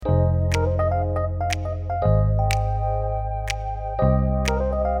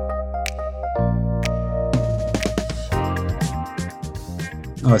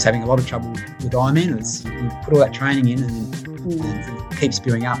I was having a lot of trouble with Ironman. You put all that training in and it keeps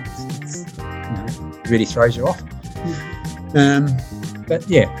spewing up. It really throws you off. But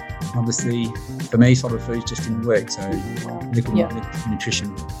yeah, obviously for me, solid foods just didn't work. So liquid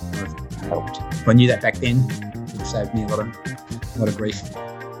nutrition helped. If I knew that back then, it would have saved me a lot of grief.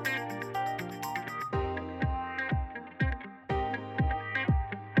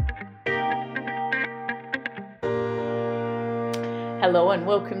 Hello and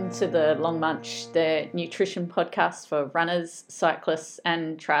welcome to the Long Munch, the nutrition podcast for runners, cyclists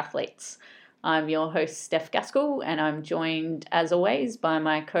and triathletes. I'm your host, Steph Gaskell, and I'm joined, as always, by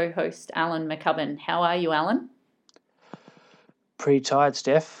my co-host, Alan McCubbin. How are you, Alan? Pretty tired,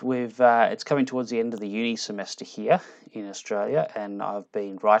 Steph. It's coming towards the end of the uni semester here in Australia, and I've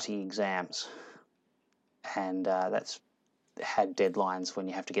been writing exams. And that's had deadlines when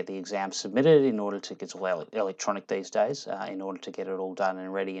you have to get the exam submitted in order to get all electronic these days, in order to get it all done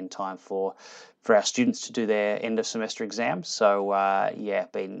and ready in time for our students to do their end of semester exams. So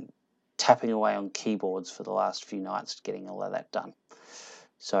been tapping away on keyboards for the last few nights getting all of that done.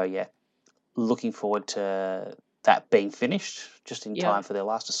 So yeah, looking forward to that being finished just in time for their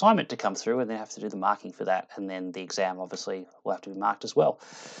last assignment to come through, and then have to do the marking for that, and then the exam obviously will have to be marked as well.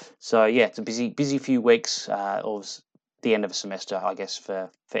 So yeah, it's a busy few weeks of the end of a semester, I guess,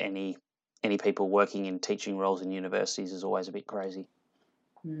 for any people working in teaching roles in universities is always a bit crazy.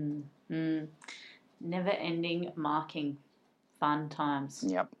 Never-ending marking, fun times.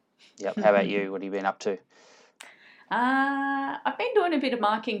 Yep. How about you? What have you been up to? I've been doing a bit of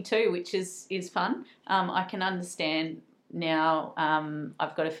marking too, which is fun. I can understand now.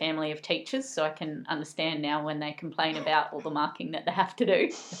 I've got a family of teachers, so I can understand now when they complain about all the marking that they have to do,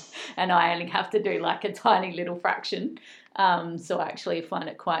 and I only have to do like a tiny little fraction. So I actually find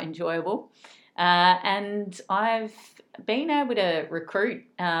it quite enjoyable. And I've been able to recruit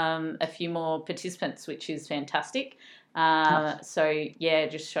a few more participants, which is fantastic. So yeah,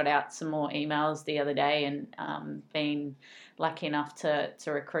 just shot out some more emails the other day, and been lucky enough to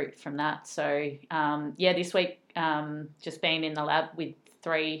recruit from that. So this week just been in the lab with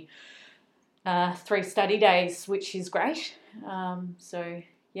three study days, which is great. So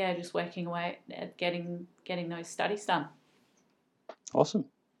yeah, just working away at getting those studies done. Awesome.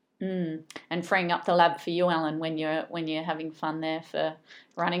 And freeing up the lab for you, Alan, when you're having fun there for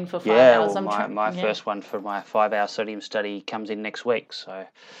running for 5 hours. Well, my first one for my 5-hour sodium study comes in next week. So,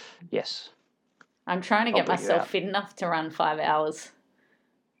 yes. I'm trying to get myself fit enough to run 5 hours.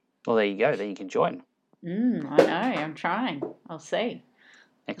 Well, there you go. Then you can join. I know. I'm trying. I'll see.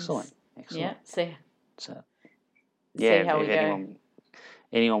 Excellent. Yeah. See. So, see how we go.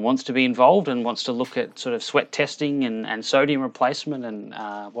 Anyone wants to be involved and wants to look at sort of sweat testing and sodium replacement and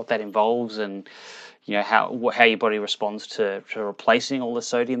what that involves, and how your body responds to replacing all the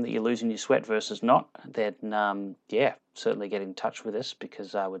sodium that you lose in your sweat versus not, then certainly get in touch with us,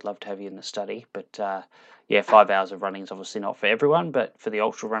 because I would love to have you in the study. But 5 hours of running is obviously not for everyone, but for the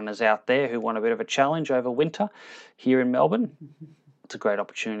ultra runners out there who want a bit of a challenge over winter here in Melbourne, it's a great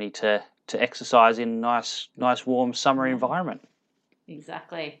opportunity to exercise in a nice warm summer environment.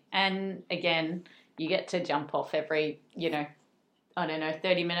 Exactly. And again, you get to jump off every,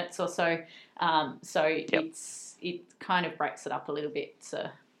 30 minutes or so. It kind of breaks it up a little bit. So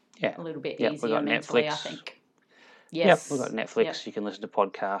a little bit easier mentally, Netflix. I think. Yes. Yep, we've got Netflix. Yep. You can listen to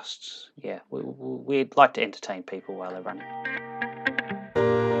podcasts. Yeah, we'd like to entertain people while they're running.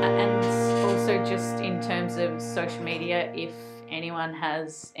 And also just in terms of social media, if anyone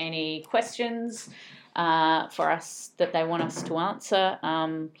has any questions for us that they want us to answer,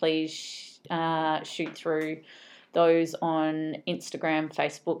 please shoot through those on Instagram,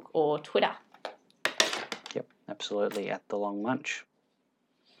 Facebook or Twitter. Yep, absolutely, at The Long Munch.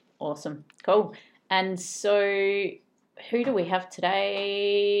 Awesome. Cool. And so who do we have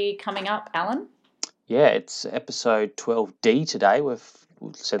today coming up, Alan? Yeah, it's episode 12D today. We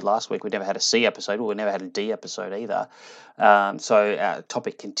said last week we never had a C episode. Well, we never had a D episode either. So our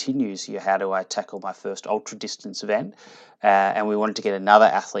topic continues here: how do I tackle my first ultra distance event? And we wanted to get another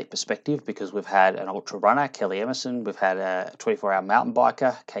athlete perspective, because we've had an ultra runner, Kelly Emerson. We've had a 24-hour mountain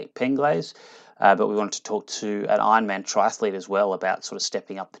biker, Kate Penglaze. But we wanted to talk to an Ironman triathlete as well about sort of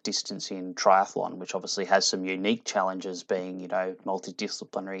stepping up the distance in triathlon, which obviously has some unique challenges, being,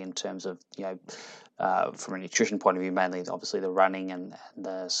 multidisciplinary in terms of, from a nutrition point of view, mainly obviously the running and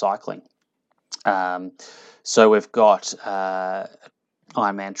the cycling. So we've got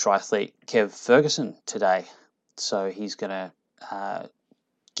Ironman triathlete Kev Fergusson today. So he's going to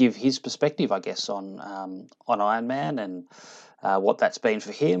give his perspective, I guess, on Ironman and what that's been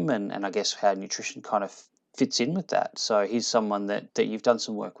for him, and I guess how nutrition kind of fits in with that. So he's someone that you've done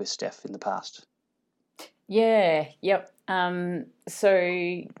some work with, Steph, in the past. Yeah, yep.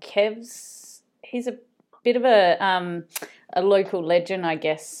 So he's a bit of a local legend, I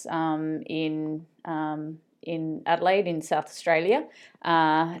guess, in Adelaide, in South Australia.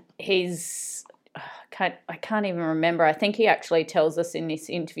 I can't even remember. I think he actually tells us in this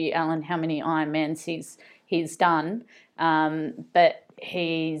interview, Alan, how many Ironmans he's done. But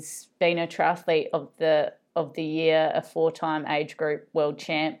he's been a triathlete of the year, a 4-time age group world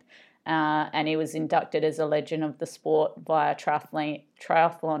champ. And he was inducted as a legend of the sport via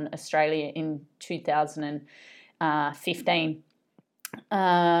Triathlon Australia in 2015.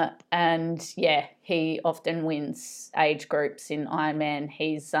 And yeah, he often wins age groups in Ironman.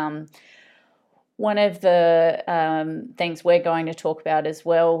 He's one of the things we're going to talk about as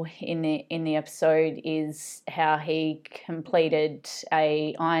well in the episode is how he completed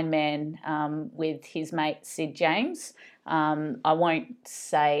a Ironman with his mate Sid James. I won't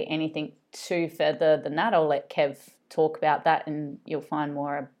say anything too further than that. I'll let Kev talk about that, and you'll find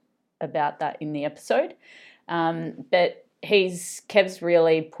more about that in the episode. But Kev's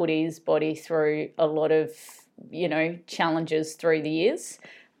really put his body through a lot of challenges through the years.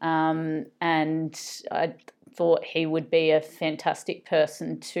 And I thought he would be a fantastic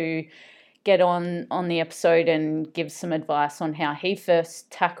person to get on the episode and give some advice on how he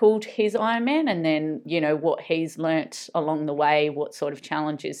first tackled his Ironman, and then what he's learnt along the way, what sort of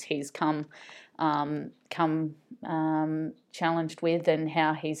challenges he's come challenged with, and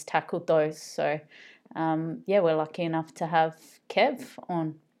how he's tackled those. So we're lucky enough to have Kev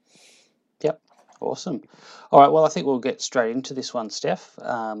on. Yep. Awesome. All right, well, I think we'll get straight into this one, Steph.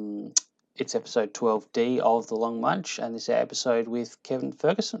 It's episode 12D of The Long Munch, and this is our episode with Kevin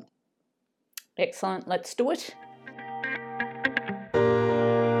Fergusson. Excellent. Let's do it.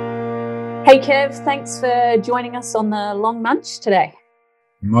 Hey, Kev, thanks for joining us on The Long Munch today.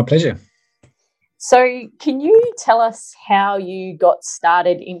 My pleasure. So can you tell us how you got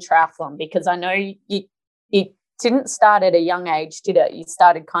started in triathlon? Because I know you didn't start at a young age, did it? You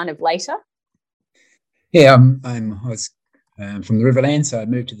started kind of later? Yeah, I was from the Riverland, so I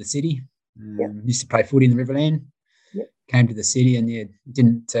moved to the city. Used to play footy in the Riverland. Yep. Came to the city and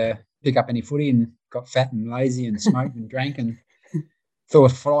didn't pick up any footy and got fat and lazy and smoked and drank and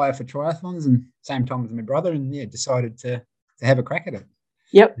thought flyer for triathlons, and same time with my brother, and decided to have a crack at it.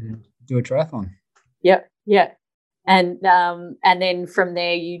 Yep. And do a triathlon. Yep. Yeah. And then from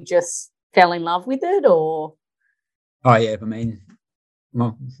there you just fell in love with it, or? Oh yeah, I mean,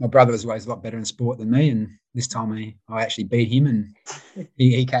 my brother was always a lot better in sport than me, and this time I actually beat him, and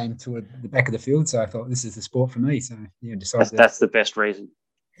he came to the back of the field, so I thought this is the sport for me. So decided that's the best reason.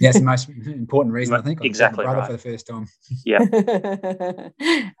 Yeah, that's the most important reason, I think. Exactly brother right. For the first time. Yeah.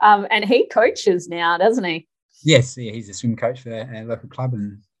 And he coaches now, doesn't he? Yes, yeah, he's a swim coach for our local club,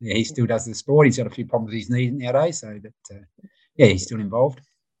 and he still does the sport. He's got a few problems with his knees nowadays, so he's still involved.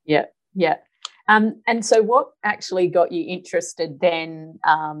 Yeah, yeah. And so what actually got you interested then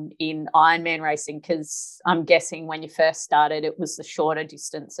in Ironman racing? Because I'm guessing when you first started, it was the shorter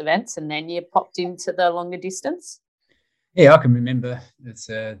distance events, and then you popped into the longer distance? Yeah, I can remember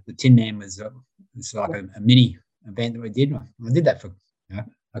the Tin Man was like a mini event that we did. I did that for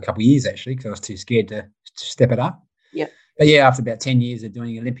a couple of years, actually, because I was too scared to step it up. Yeah. But yeah, after about 10 years of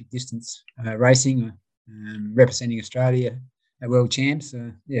doing Olympic distance racing, representing Australia at World Champs,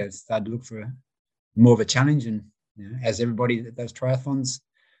 I started to look for more of a challenge. And as everybody that does triathlons,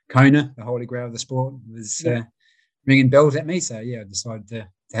 Kona, the holy grail of the sport, was ringing bells at me. So I decided to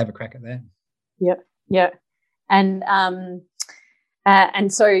have a crack at that. Yeah, yeah. And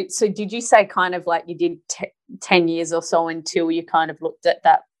so did you say kind of like you did 10 years or so until you kind of looked at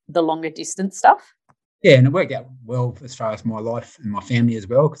the longer distance stuff? Yeah, and it worked out well as far as my life and my family as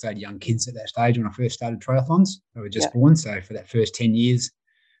well, because I had young kids at that stage when I first started triathlons. They were just born. So for that first 10 years,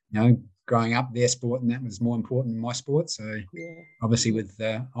 growing up, their sport and that was more important than my sport. So obviously with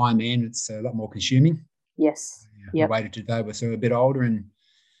Ironman, it's a lot more consuming. Yes. I waited till they were sort of a bit older and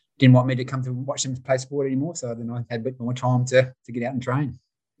didn't want me to come to watch them play sport anymore. So then I had a bit more time to get out and train.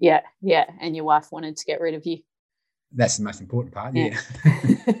 Yeah, yeah. And your wife wanted to get rid of you. That's the most important part, yeah.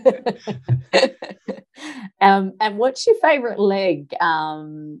 And what's your favourite leg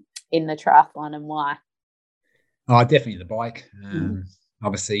in the triathlon, and why? Oh, definitely the bike.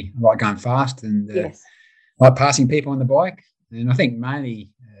 Obviously, I like going fast and yes. I like passing people on the bike. And I think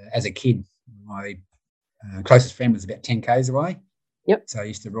mainly as a kid, my closest friend was about 10 k's away. Yep. So I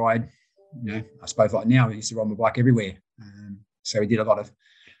used to ride, I suppose like now, I used to ride my bike everywhere. So we did a lot of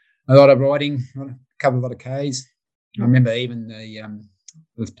riding, a lot of k's. I remember even it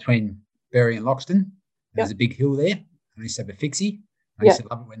was between Berry and Loxton. There's a big hill there. I used to have a fixie. I used to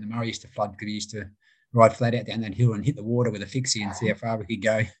love it when the Murray used to flood because we used to ride flat out down that hill and hit the water with a fixie and see how far we could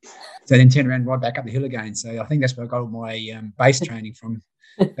go. So then turn around and ride back up the hill again. So I think that's where I got all my base training from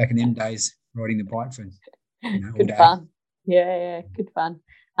back in them days, riding the bike for all good day. fun. Yeah, good fun.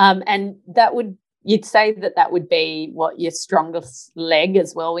 And you'd say that would be what, your strongest leg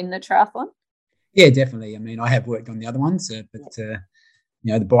as well in the triathlon? Yeah, definitely. I mean, I have worked on the other ones, but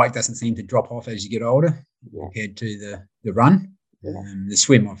the bike doesn't seem to drop off as you get older compared to the run. The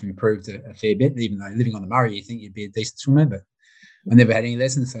swim I've improved a fair bit, even though living on the Murray, you think you'd be a decent swimmer, but I never had any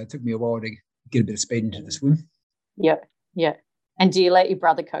lessons, so it took me a while to get a bit of speed into the swim. Yeah. And do you let your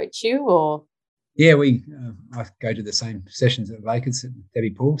brother coach you, or? Yeah, I go to the same sessions at Lakers at Debbie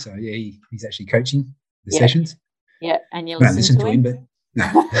Pool, so yeah, he's actually coaching the sessions. Yeah, and you listen to him? But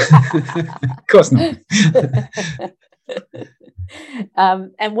no, of course not.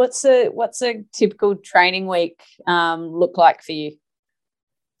 And what's a typical training week look like for you?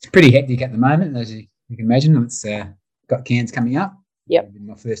 It's pretty hectic at the moment, as you can imagine. It's got Cairns coming up. Yep. Been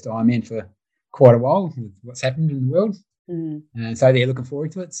my first Ironman for quite a while with what's happened in the world. And so they're looking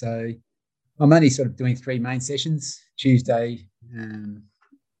forward to it. So I'm only sort of doing 3 main sessions. Tuesday on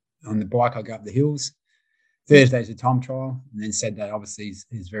the bike, I go up the hills. Thursday's a time trial, and then Saturday obviously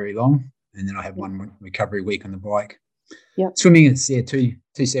is very long. And then I have one recovery week on the bike. Yep. Swimming, it's two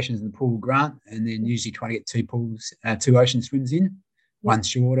sessions in the pool grant, and then usually trying to get 2 ocean swims in. One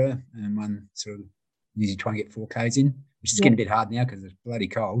shorter and one sort of usually trying to get 4 Ks in, which is getting a bit hard now because it's bloody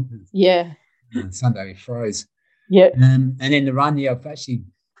cold. Yeah. Sunday we froze. Yeah. And then the run, I've actually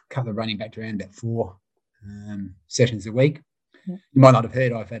cut the running back to around about 4 sessions a week. Yeah. You might not have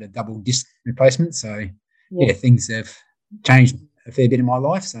heard I've had a double disc replacement, so things have changed a fair bit in my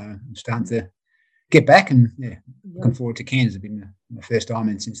life. So I'm starting to get back, and looking forward to Cairns. It's been my first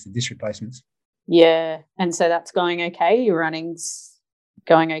Ironman since the disc replacements. Yeah, and so that's going okay. Your running's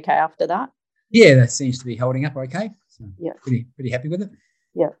going okay after that. Yeah, that seems to be holding up okay. So pretty happy with it.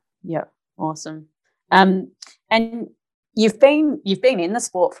 Yeah, awesome. And you've been in the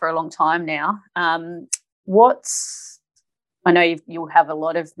sport for a long time now. I know you'll have a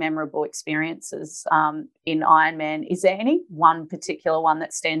lot of memorable experiences in Ironman. Is there any one particular one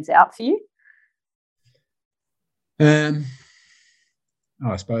that stands out for you? I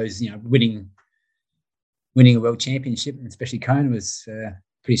suppose winning a world championship, and especially Kona, was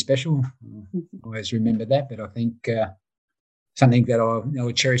pretty special. I always remember that. But I think something that I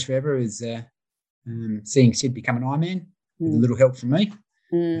will cherish forever is seeing Sid become an Ironman with a little help from me.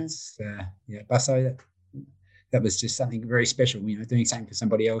 That's, Busso. That was just something very special. Doing something for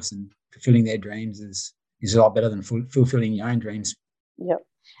somebody else and fulfilling their dreams is a lot better than fulfilling your own dreams. Yep.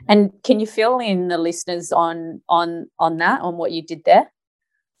 And can you fill in the listeners on that, on what you did there?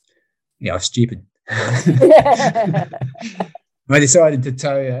 Yeah, I was stupid. I decided to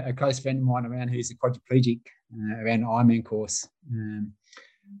tow a close friend of mine around who's a quadriplegic around an Ironman course. I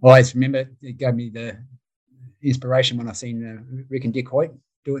always remember it gave me the inspiration when I seen Rick and Dick Hoyt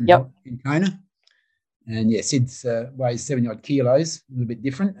do it in Kona. And Sid's weighs 70-odd kilos, a little bit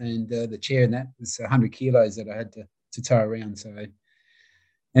different, and the chair in that was 100 kilos that I had to tow around. So,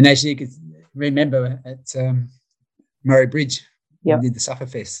 and as you could remember at Murray Bridge, we did the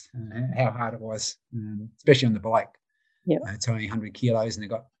Sufferfest, how hard it was, especially on the bike, towing 100 kilos, and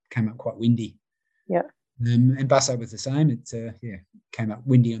it came up quite windy. Yeah. And Busso was the same. It came up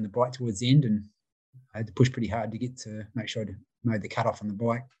windy on the bike towards the end, and I had to push pretty hard to make sure I made the cutoff on the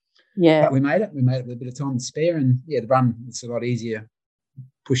bike. Yeah. But we made it. We made it with a bit of time to spare, and the run, it's a lot easier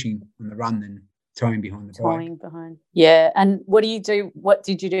pushing on the run than towing behind the bike. Behind. Yeah. And what did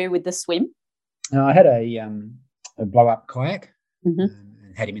you do with the swim? I had a blow up kayak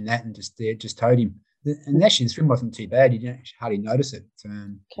and had him in that, and just towed him. And actually, the swim wasn't too bad. You didn't hardly notice it.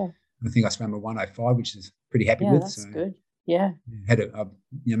 Okay. I think I swam a 105, which is pretty happy with. That's good. Yeah.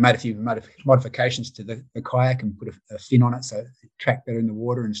 Made a few modifications to the kayak and put a fin on it so it tracked better in the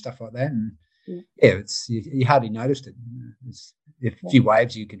water and stuff like that. And you hardly noticed it. A few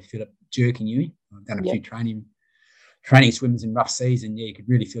waves you could feel it jerking you. I've done a few training swims in rough seas, and you could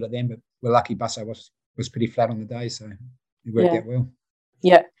really feel it then. But we're lucky Busso was pretty flat on the day, so it worked out well.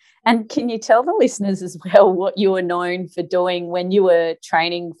 Yeah. And can you tell the listeners as well what you were known for doing when you were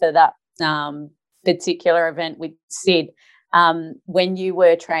training for that particular event with Sid? When you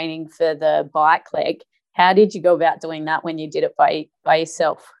were training for the bike leg, how did you go about doing that when you did it by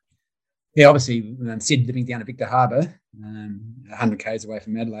yourself? Yeah, obviously, Sid living down at Victor Harbour, 100 k's away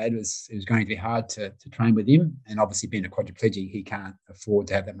from Adelaide, it was going to be hard to train with him. And obviously, being a quadriplegic, he can't afford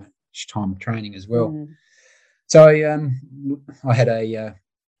to have that much time training as well. So I had a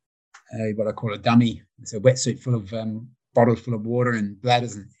what I call a dummy. It's a wetsuit full of bottles full of water and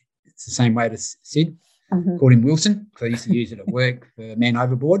bladders. And it's the same weight as Sid. Called him Wilson because I used to use it at work for Man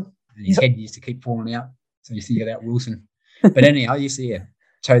Overboard, and his head used to keep falling out. So I used to get out Wilson. But anyhow, I used to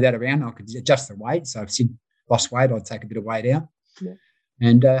tow that around. I could adjust the weight. So if Sid lost weight, I'd take a bit of weight out. Yeah.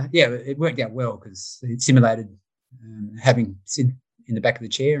 And it worked out well because it simulated having Sid in the back of the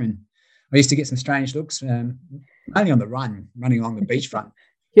chair. And I used to get some strange looks, only on the run, running along the beachfront,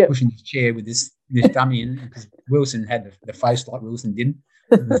 pushing his chair with this dummy in, because Wilson had the face like Wilson didn't.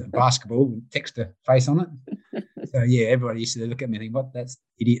 It was a basketball with texture face on it. So everybody used to look at me and think, what that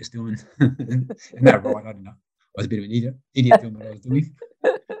idiot's doing. And they were right, I don't know. I was a bit of an idiot doing what I was doing.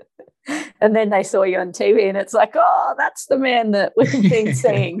 And then they saw you on TV and it's like, oh, that's the man that we've been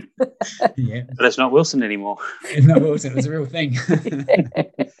seeing. But it's not Wilson anymore. It's not Wilson, it was a real thing.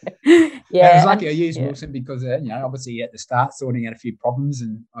 I was lucky I used Wilson because, obviously at the start sorting out a few problems,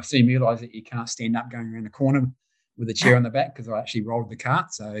 and I soon realised that you can't stand up going around the corner with a chair on the back because I actually rolled the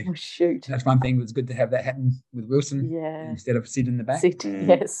cart. So that's one thing. It was good to have that happen with Wilson instead of sit in the back.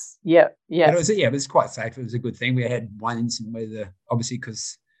 Yes. Yeah. But it was quite safe. It was a good thing. We had one incident where obviously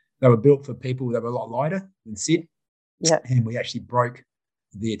because they were built for people that were a lot lighter than Sid. Yeah. And we actually broke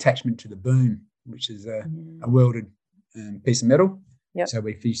the attachment to the boom, which is a welded piece of metal. Yep. So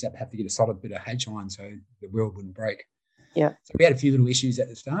we finished up, have to get a solid bit of H-line so the weld wouldn't break. Yeah. So we had a few little issues at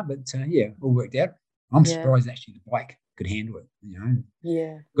the start, but all worked out. I'm surprised actually the bike could handle it,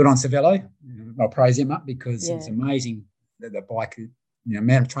 Yeah. Good on Cervelo. I'll praise him up because it's amazing that the bike,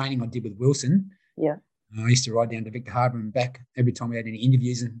 amount of training I did with Wilson. Yeah. I used to ride down to Victor Harbour and back every time we had any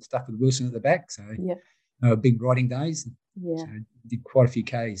interviews and stuff with Wilson at the back. So they were big riding days. Yeah. So I did quite a few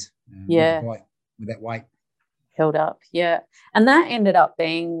Ks with the bike with that weight. Held up, and that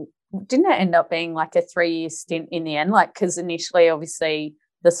didn't it end up being like a 3-year stint in the end? Like, because initially, obviously,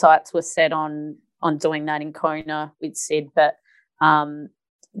 the sights were set on doing that in Kona with Sid, but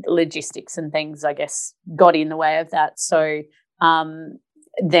logistics and things, I guess, got in the way of that. So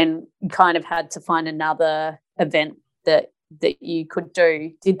then you kind of had to find another event that you could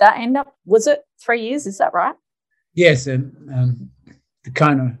do. Did that end up? Was it 3 years? Is that right? Yes, the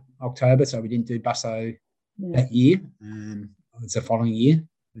Kona October, so we didn't do Busso that year. It was the following year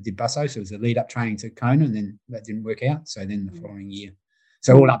we did Busso, so it was a lead up training to Kona, and then that didn't work out. So then the following year,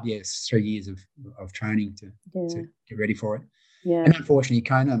 so all up, 3 years of training to get ready for it. Yeah. And unfortunately,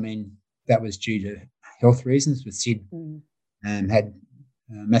 Kona, I mean, that was due to health reasons. With Sid, had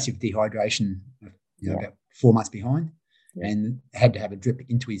massive dehydration, about 4 months behind, and had to have a drip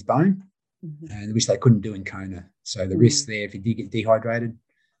into his bone, and which they couldn't do in Kona. So the risk there, if he did get dehydrated,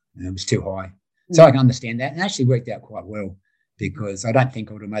 was too high. So I can understand that, and it actually worked out quite well because I don't think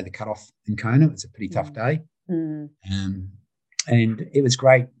I would have made the cutoff in Kona. It was a pretty tough day, and it was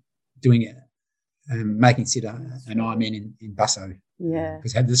great doing it, making Sid an Ironman in Busso. Yeah,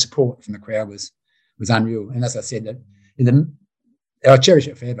 because the support from the crowd was unreal, and as I said, I cherish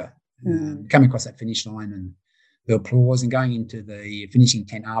it forever. Coming across that finish line and the applause, and going into the finishing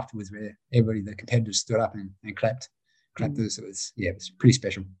tent afterwards, where the competitors stood up and clapped us. It was pretty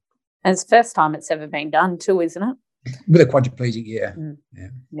special. And it's the first time it's ever been done too, isn't it? With a quadriplegic, Yeah.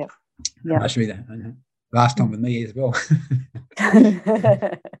 Must be the last time with me as well.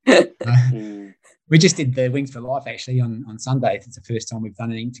 We just did the Wings for Life actually on Sunday. It's the first time we've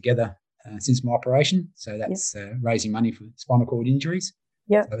done anything together since my operation. So that's raising money for spinal cord injuries.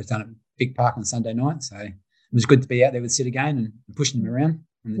 Yeah. So it was done at Big Park on Sunday night. So it was good to be out there with Sid again and pushing him around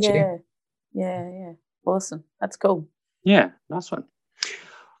on the chair. Yeah. Awesome. That's cool. Yeah, nice one.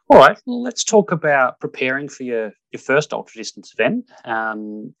 All right, let's talk about preparing for your first ultra distance event.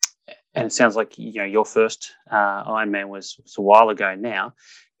 And it sounds like your first Ironman was a while ago now.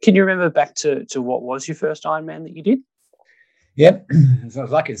 Can you remember back to what was your first Ironman that you did? Yeah, so I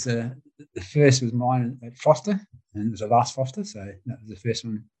was lucky. The first was mine at Foster, and it was the last Foster, so that was the first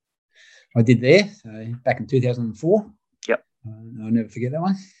one I did there. So back in 2004. Yep. I'll never forget that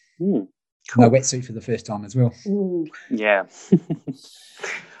one. Cool. No wetsuit for the first time as well. Yeah.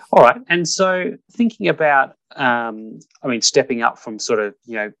 All right. And so thinking about, stepping up from sort of,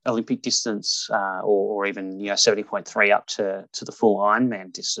 Olympic distance or even, 70.3 up to the full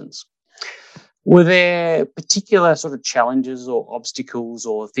Ironman distance, were there particular sort of challenges or obstacles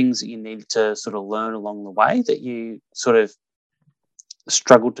or things that you needed to sort of learn along the way that you sort of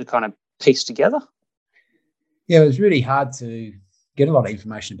struggled to kind of piece together? Yeah, it was really hard to get a lot of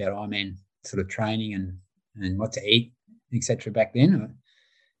information about Ironman sort of training and what to eat, etc. back then.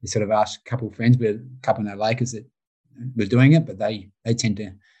 We sort of asked a couple of friends, with a couple of our Lakers that were doing it, but they tend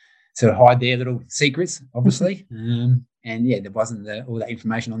to sort of hide their little secrets, obviously. And yeah, there wasn't all that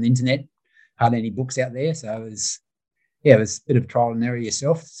information on the internet, hardly any books out there. So it was a bit of trial and error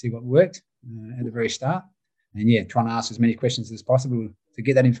yourself to see what worked at the very start. And yeah, trying to ask as many questions as possible to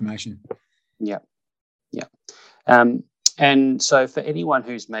get that information. Yeah. And so for anyone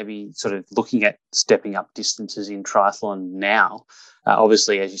who's maybe sort of looking at stepping up distances in triathlon now,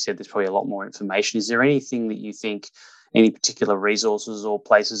 obviously, as you said, there's probably a lot more information. Is there anything that you think, any particular resources or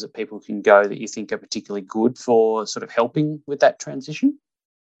places that people can go that you think are particularly good for sort of helping with that transition?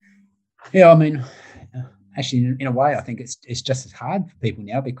 Yeah, I mean, actually, in a way, I think it's just as hard for people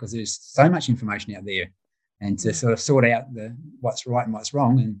now because there's so much information out there, and to sort of sort out what's right and what's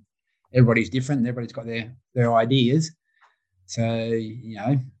wrong, and everybody's different, and everybody's got their ideas. So, you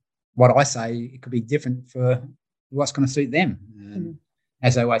know, what I say, it could be different for what's going to suit them.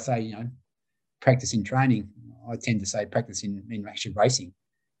 As I always say, you know, practice in training. I tend to say practice in actually racing,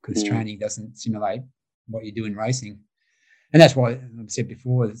 because training doesn't simulate what you do in racing. And that's why I've said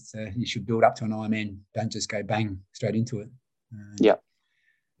before that you should build up to an Ironman. Don't just go bang straight into it.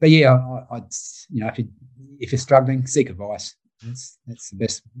 But yeah, I'd you know, if you're struggling, seek advice. That's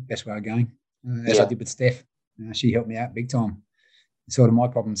the best way of going. As I did with Steph, she helped me out big time. Sorted my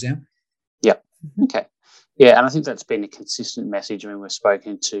problems out. Yeah. Okay. Yeah, and I think that's been a consistent message. I mean, we've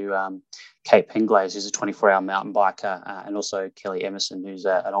spoken to Kate Penglaze, who's a 24-hour mountain biker, and also Kelly Emerson, who's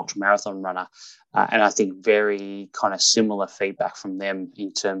an ultramarathon runner. And I think very kind of similar feedback from them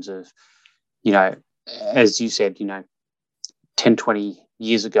in terms of, you know, as you said, you know, 10, 20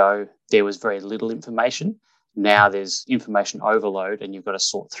 years ago, there was very little information. Now there's information overload and you've got to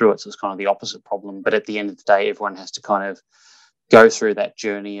sort through it. So it's kind of the opposite problem. But at the end of the day, everyone has to kind of go through that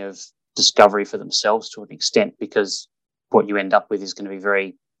journey of discovery for themselves to an extent, because what you end up with is going to be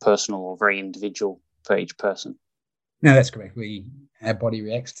very personal or very individual for each person. No, that's correct. Our body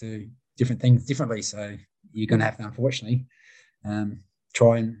reacts to different things differently. So you're going to have to, unfortunately,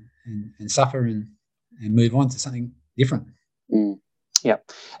 try and suffer and move on to something different. Yeah.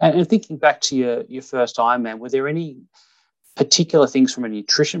 And thinking back to your first Ironman, were there any particular things from a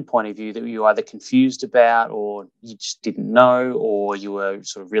nutrition point of view that you were either confused about, or you just didn't know, or you were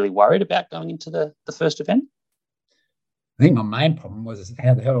sort of really worried about going into the first event? I think my main problem was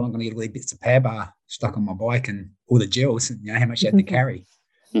how the hell am I going to get all these bits of power bar stuck on my bike and all the gels, and you know how much you had to carry.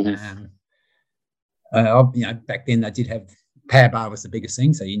 You know, back then they did have power bar was the biggest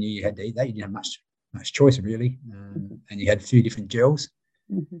thing, so you knew you had to eat that. You didn't have much choice really, and you had a few different gels.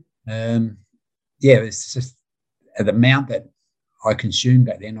 Yeah, it was just the amount that I consumed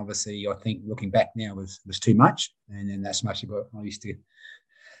back then. Obviously, I think looking back now was too much, and then that's much of I used to.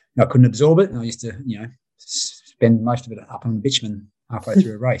 I couldn't absorb it, and I used to, you know, spend most of it up on bitumen halfway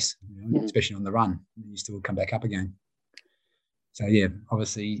through a race, you know, especially on the run. You still come back up again. So yeah,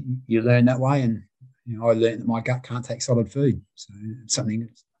 obviously you learn that way, and you know, I learned that my gut can't take solid food, so it's something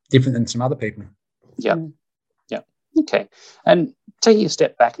different than some other people. Yeah. Okay. And taking a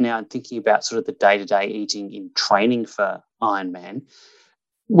step back now and thinking about sort of the day-to-day eating in training for Ironman,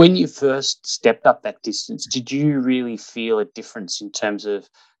 when you first stepped up that distance, did you really feel a difference in terms of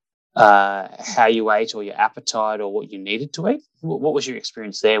how you ate or your appetite or what you needed to eat? What was your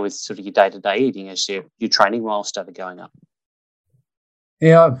experience there with sort of your day-to-day eating as your training miles started going up?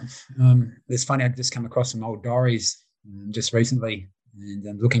 Yeah, it's funny. I just come across some old diaries just recently,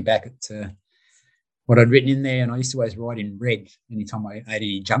 and looking back at what I'd written in there, and I used to always write in red anytime I ate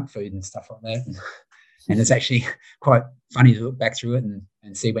any junk food and stuff like that. And it's actually quite funny to look back through it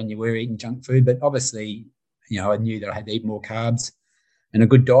and see when you were eating junk food. But obviously, you know, I knew that I had to eat more carbs and a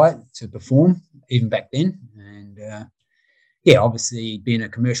good diet to perform even back then. And yeah, obviously being a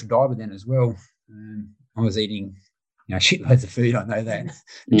commercial diver then as well, I was eating, you know, shitloads of food. I know that.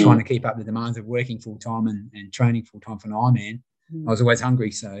 And trying to keep up the demands of working full time and training full time for an Ironman. I was always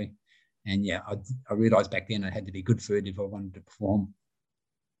hungry. So, and yeah, I realised back then it had to be good food if I wanted to perform.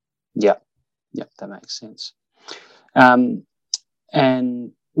 Yeah, that makes sense. And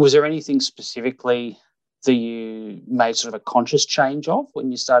was there anything specifically that you made sort of a conscious change of when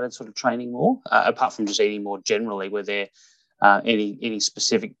you started sort of training more, apart from just eating more generally? Were there any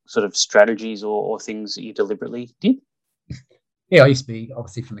specific sort of strategies or things that you deliberately did? Yeah, I used to be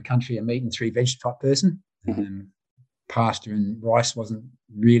obviously from the country, a meat and 3 veg type person. Pasta and rice wasn't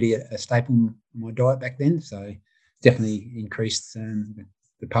really a staple in my diet back then, so definitely increased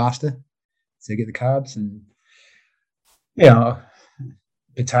the pasta to get the carbs, and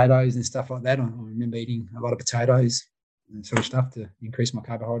potatoes and stuff like that. I remember eating a lot of potatoes and sort of stuff to increase my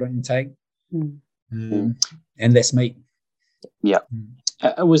carbohydrate intake, and less meat. Yeah.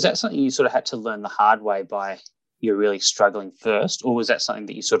 Was that something you sort of had to learn the hard way by you're really struggling first, or was that something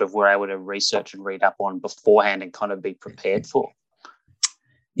that you sort of were able to research and read up on beforehand and kind of be prepared for?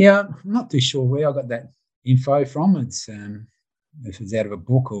 Yeah, I'm not too sure where I got that info from. It's if it's out of a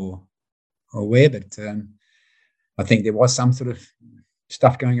book or where, but I think there was some sort of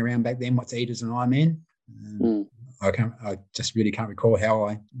stuff going around back then. What to eat as an Ironman. I just really can't recall how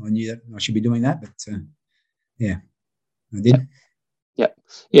I knew that I should be doing that, but yeah, I did.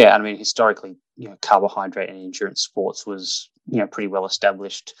 Yeah. I mean, historically, carbohydrate and endurance sports was pretty well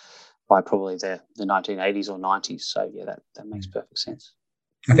established by probably the 1980s or 90s. So yeah, that makes perfect sense.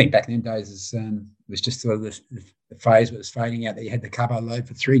 I think back in the days it was just sort of the phase that was fading out that you had the carbo load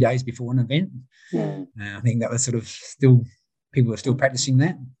for 3 days before an event. I think that was sort of still, people were still practicing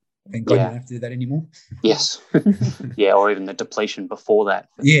that. Thank God you don't have to do that anymore. Yes. Yeah, or even the depletion before that.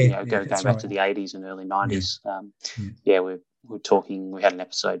 Going back to the 80s and early 90s. We're talking, we had an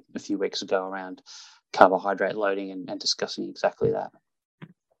episode a few weeks ago around carbohydrate loading and discussing exactly that.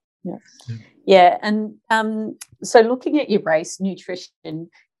 Yeah. And so looking at your race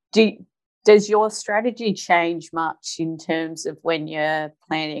nutrition, does your strategy change much in terms of when you're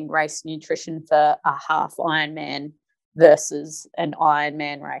planning race nutrition for a half Ironman versus an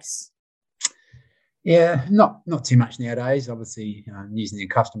Ironman race? Yeah, not too much nowadays. Obviously, using the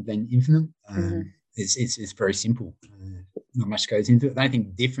custom blend infinite, it's very simple. Not much goes into it. The only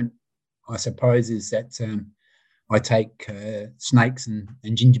thing different, I suppose, is that I take snakes and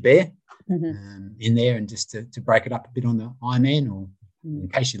ginger beer in there, and just to break it up a bit on the Ironman, or in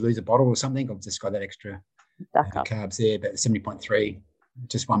case you lose a bottle or something, I've just got that extra carbs there, about 70.3,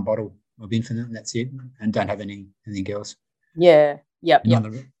 just one bottle of infinite, and that's it, and don't have anything else. Yeah. Yep. And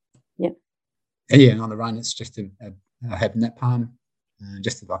on the run, it's just having that palm,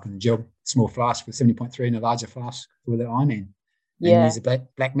 just like in a gel, small flask with 70.3 and a larger flask for the Ironman. And use the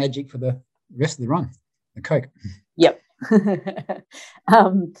black magic for the rest of the run, the Coke. Yep.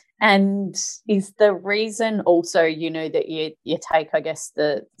 And is the reason also, that you take, I guess,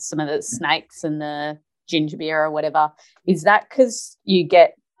 some of the snakes and the ginger beer or whatever, is that because you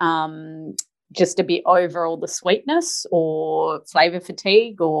get just a bit over all the sweetness or flavour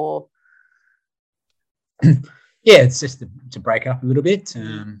fatigue, or? Yeah, it's just to break up a little bit.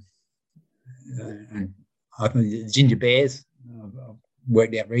 And I think the ginger beers, I've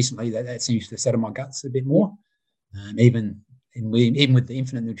worked out recently that seems to settle my guts a bit more. Even with the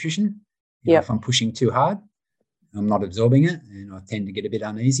infinite nutrition, if I'm pushing too hard, I'm not absorbing it, and I tend to get a bit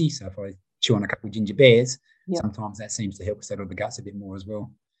uneasy. So if I chew on a couple of ginger beers, sometimes that seems to help settle the guts a bit more as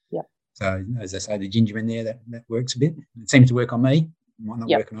well. So as I say, the ginger in there, that works a bit. It seems to work on me. It might not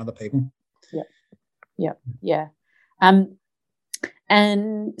work on other people. Yeah.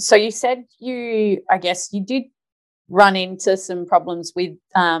 And so you said I guess you did run into some problems with,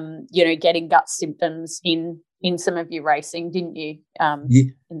 getting gut symptoms in some of your racing, didn't you? In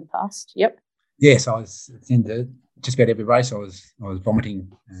the past. Yep. Yes, I was into just about every race. I was vomiting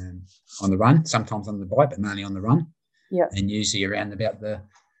on the run, sometimes on the bike, but mainly on the run. Yeah. And usually around about the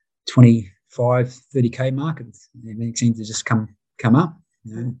 25, 30K mark, it seemed to just come up.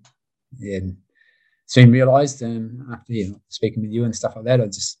 And soon realised after speaking with you and stuff like that,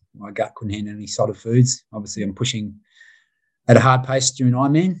 my gut couldn't handle any solid foods. Obviously, I'm pushing at a hard pace during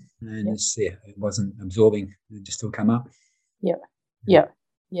Ironman, and it wasn't absorbing. It just still come up. Yeah.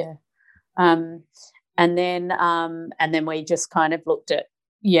 And then we just kind of looked at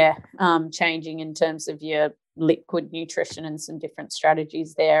changing in terms of your liquid nutrition and some different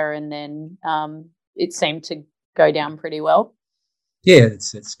strategies there, and then it seemed to go down pretty well. Yeah,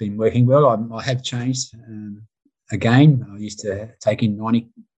 it's been working well. I have changed again. I used to take in 90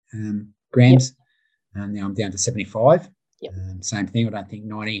 grams, and now I'm down to 75. Same thing. I don't think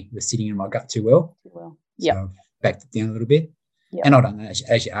 90 was sitting in my gut too well. So I've backed it down a little bit. And I don't know,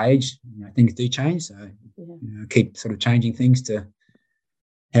 as you age, things do change. So keep sort of changing things to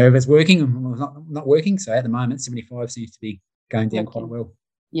however it's working and not working. So at the moment, 75 seems to be going down quite well.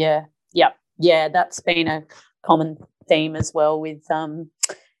 Yeah. That's been a common theme as well with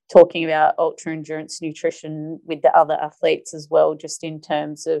talking about ultra endurance nutrition with the other athletes as well, just in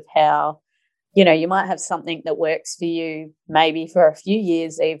terms of how you might have something that works for you maybe for a few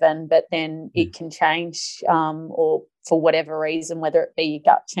years even, but then it can change, or for whatever reason, whether it be your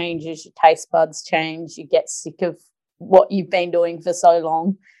gut changes, your taste buds change, you get sick of what you've been doing for so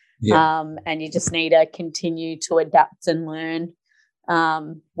long, and you just need to continue to adapt and learn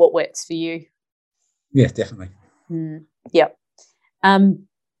what works for you. Yeah, definitely. Yep.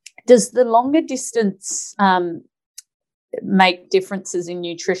 Does the longer distance make differences in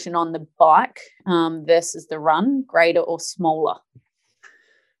nutrition on the bike versus the run, greater or smaller?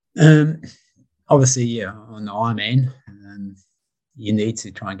 I obviously, yeah, on the Ironman, you need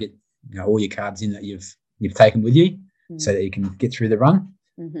to try and get all your carbs in that you've taken with you, so that you can get through the run.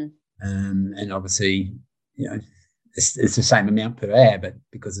 And obviously, it's the same amount per hour, but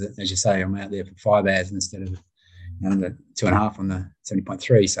because, as you say, I'm out there for 5 hours instead of the 2.5 on the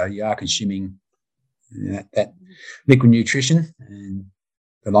 70.3, so you are consuming that liquid nutrition, and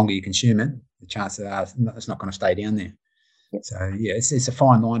the longer you consume it, the chances are it's not going to stay down there. Yep. So yeah, it's a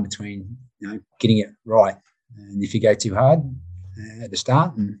fine line between getting it right, and if you go too hard at the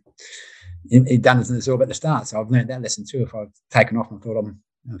start, and it doesn't absorb at the start. So I've learned that lesson too. If I've taken off and thought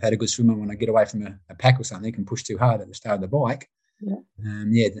I've had a good swimmer, when I get away from a pack or something, can push too hard at the start of the bike,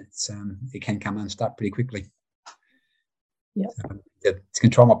 it can come unstuck pretty quickly. Yeah. So, to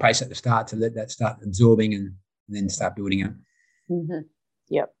control my pace at the start, to let that start absorbing and then start building up.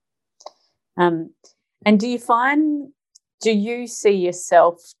 Yep. And do you see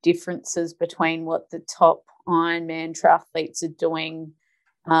yourself differences between what the top Ironman triathletes are doing,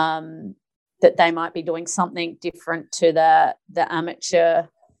 that they might be doing something different to the amateur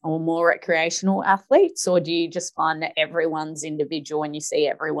or more recreational athletes, or do you just find that everyone's individual and you see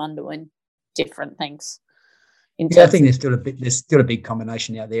everyone doing different things? I think there's still a big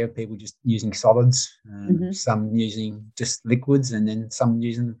combination out there of people just using solids, some using just liquids, and then some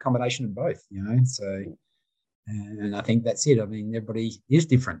using a combination of both. So, and I think that's it. I mean, everybody is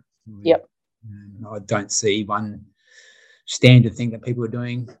different. Yep. I don't see one standard thing that people are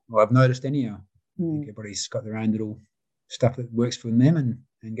doing, or I've noticed anyhow. I think everybody's got their own little stuff that works for them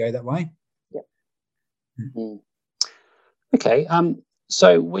and go that way. Yep. Okay.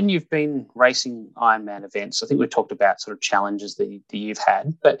 So when you've been racing Ironman events, I think we've talked about sort of challenges that you've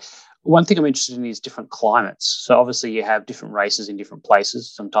had, but one thing I'm interested in is different climates. So obviously you have different races in different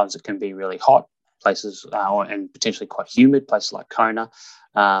places. Sometimes it can be really hot places and potentially quite humid, places like Kona,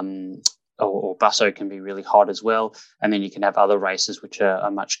 or Busso can be really hot as well. And then you can have other races which are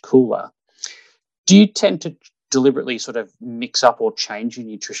much cooler. Do you tend to deliberately sort of mix up or change your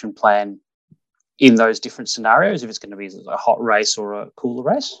nutrition plan in those different scenarios, if it's going to be a hot race or a cooler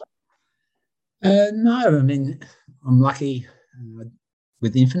race? No, I mean, I'm lucky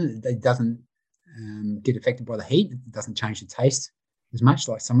with Infinite. It doesn't get affected by the heat. It doesn't change the taste as much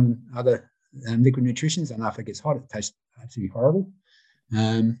like some of the other liquid nutritions. I know if it gets hot, it tastes absolutely horrible.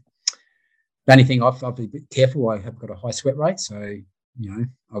 The only thing I've got to be a bit careful, I have got a high sweat rate, so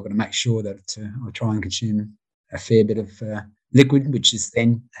I've got to make sure that I try and consume a fair bit of liquid, which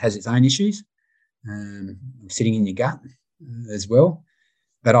then has its own issues. Sitting in your gut as well,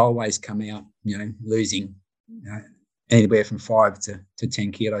 but I always come out, losing anywhere from 5 to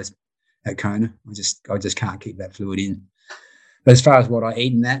 10 kilos at Kona. I just can't keep that fluid in. But as far as what I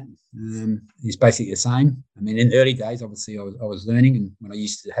eat in that is basically the same. I mean, in the early days, obviously, I was learning, and when I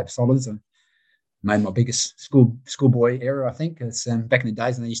used to have solids, I made my biggest schoolboy error, I think. It's back in the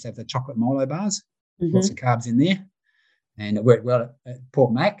days when I used to have the chocolate Milo bars, lots of carbs in there. And it worked well at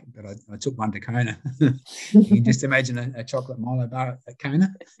Port Mac, but I took one to Kona. You can just imagine a chocolate Milo bar at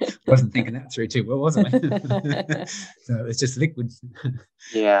Kona. Wasn't thinking that through too well, was I? So it's just liquid.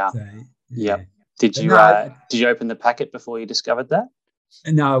 Yeah. So, yeah. Did you open the packet before you discovered that?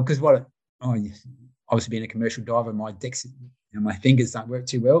 No, because obviously being a commercial diver, my decks, my fingers don't work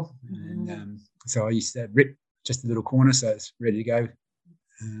too well, and so I used to rip just a little corner so it's ready to go.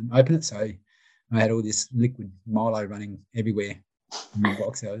 Open it, so I had all this liquid Milo running everywhere in my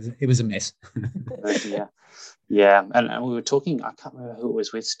box. So it was a mess. Yeah. And we were talking, I can't remember who it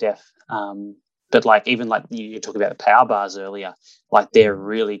was with, Steph, but even you talked about the power bars earlier, they're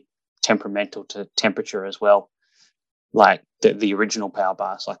really temperamental to temperature as well. Like the original power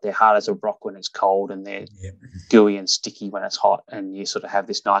bars, they're hard as a rock when it's cold, and they're gooey and sticky when it's hot, and you sort of have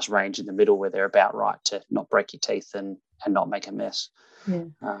this nice range in the middle where they're about right to not break your teeth and not make a mess. Yeah.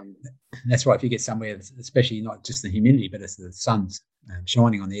 That's right. If you get somewhere, especially not just the humidity, but it's the sun's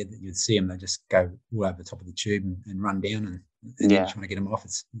shining on there, that you'd see them. They just go all over the top of the tube and run down, and then trying to get them off,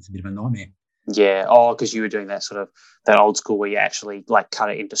 it's a bit of a nightmare. Yeah. Because you were doing that sort of that old school where you actually cut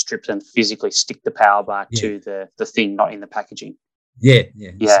it into strips and physically stick the power bar to the thing, not in the packaging. Yeah.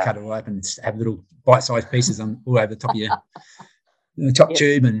 Just cut it all open and have little bite-sized pieces on all over the top of your top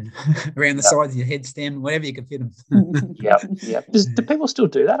tube and around the sides of your head stem, whatever you can fit them. Yep. Do people still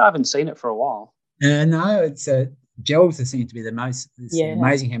do that? I haven't seen it for a while. No, it's gels seem to be the most. It's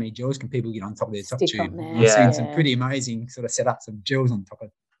amazing how many gels can people get on top of their top tube. I've seen some pretty amazing sort of setups of gels on top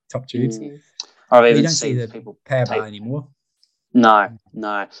of top tubes. I've even don't seen see the people power bar anymore. No. And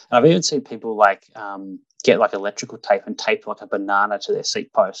I've even seen people get electrical tape and tape a banana to their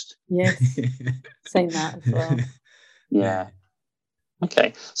seat post. Yes, seen that as well. Yeah.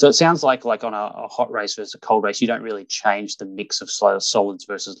 Okay, so it sounds like on a hot race versus a cold race, you don't really change the mix of solids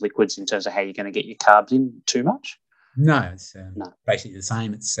versus liquids in terms of how you're going to get your carbs in too much. No, it's basically the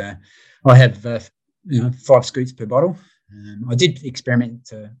same. It's I have 5 scoops per bottle. I did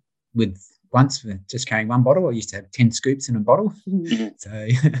experiment with once with just carrying one bottle. I used to have 10 scoops in a bottle, so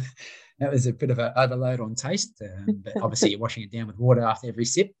that was a bit of an overload on taste. But obviously, you're washing it down with water after every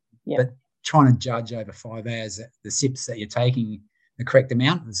sip. Yeah. But trying to judge over 5 hours the sips that you're taking the correct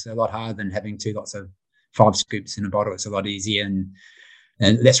amount is a lot harder than having 2 lots of 5 scoops in a bottle. It's a lot easier and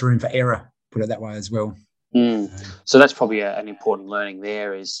less room for error, put it that way as well. So that's probably an important learning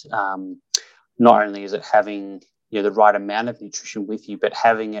there is not only is it having the right amount of nutrition with you, but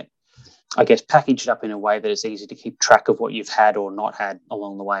having it, I guess, packaged up in a way that it's easy to keep track of what you've had or not had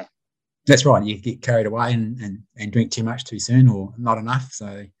along the way. That's right. You get carried away and drink too much too soon or not enough.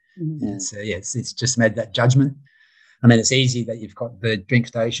 So it's just made that judgment. I mean, it's easy that you've got the drink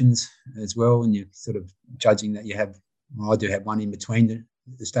stations as well, and you're sort of judging that you have. Well, I do have one in between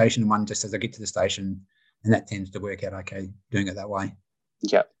the station and one just as I get to the station, and that tends to work out okay doing it that way.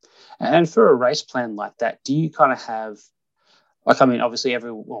 Yeah. And for a race plan like that, do you kind of have, like, I mean, obviously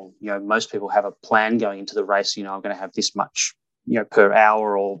most people have a plan going into the race. I'm going to have this much, per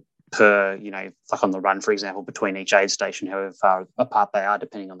hour or per, like on the run, for example, between each aid station, however far apart they are,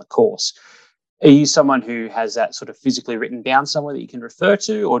 depending on the course. Are you someone who has that sort of physically written down somewhere that you can refer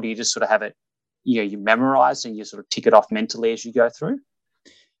to, or do you just sort of have it, you memorized and you sort of tick it off mentally as you go through?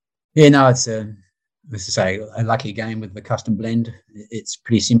 Yeah, no, it's let's just say a lucky game with the custom blend. It's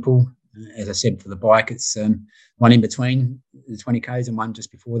pretty simple. As I said, for the bike, it's one in between the 20 Ks and one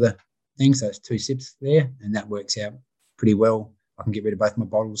just before the thing. So it's 2 sips there, and that works out pretty well. I can get rid of both my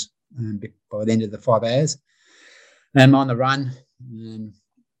bottles by the end of the 5 hours. On the run,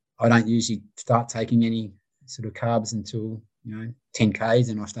 I don't usually start taking any sort of carbs until 10 Ks,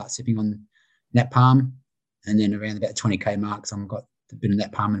 and I start sipping on napalm, and then around about 20K marks, I've got a bit of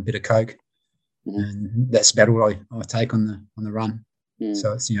napalm and a bit of Coke, and that's about all I take on the run.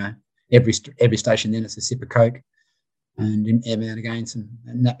 So it's every station then it's a sip of Coke, and every now and again some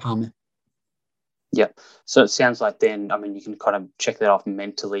napalm. Yeah. So it sounds like then, I mean, you can kind of check that off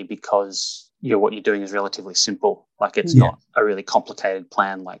mentally because what you're doing is relatively simple. Like it's not a really complicated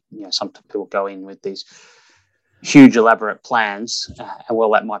plan. Like, some people go in with these huge elaborate plans and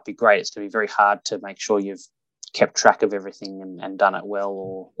while that might be great, it's going to be very hard to make sure you've kept track of everything and done it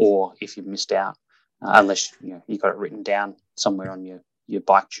well, or if you've missed out, unless, you got it written down somewhere on your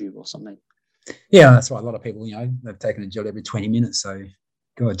bike tube or something. Yeah, that's why a lot of people, they've taken a gel every 20 minutes. So,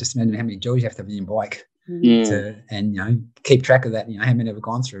 God, just imagine how many gels you have to have in your bike and keep track of that, how many have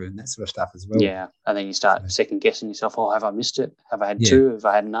gone through and that sort of stuff as well. Yeah, and then you start second guessing yourself. Oh, have I missed it? Have I had 2? Have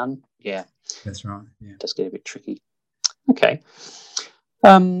I had none? Yeah, that's right. Yeah, it does get a bit tricky. Okay.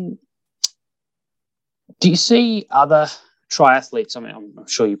 Do you see other triathletes, I mean, I'm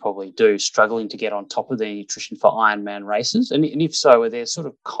sure you probably do, struggling to get on top of their nutrition for Ironman races? And if so, are there sort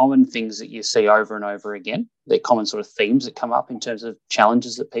of common things that you see over and over again, the common sort of themes that come up in terms of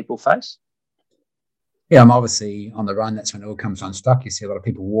challenges that people face? Yeah, I'm obviously on the run. That's when it all comes unstuck. You see a lot of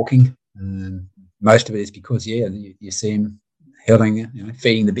people walking. Most of it is because, you see them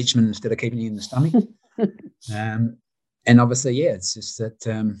feeding the bitumen instead of keeping it in the stomach. And obviously, it's just that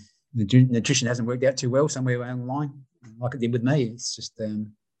the nutrition hasn't worked out too well somewhere along the line, like it did with me. It's just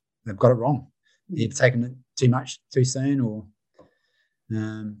they've got it wrong. They've taken it too much too soon, or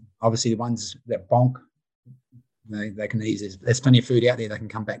obviously the ones that bonk, they can easily. There's plenty of food out there. They can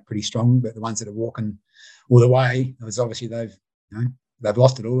come back pretty strong, but the ones that are walking all the way, it's obviously they've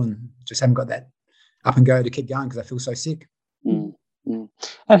lost it all and just haven't got that up and go to keep going because they feel so sick. And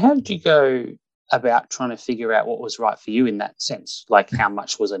how did you go about trying to figure out what was right for you in that sense? Like how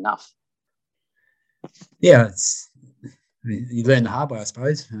much was enough? Yeah, you learn the hard way, I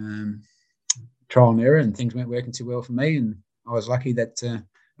suppose. Trial and error, and things weren't working too well for me. And I was lucky that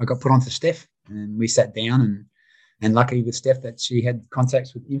I got put onto Steph, and we sat down and lucky with Steph that she had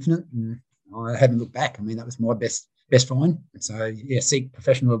contacts with Infinite, and I haven't looked back. I mean, that was my best find. So seek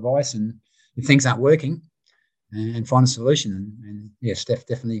professional advice, and if things aren't working, and find a solution. And Steph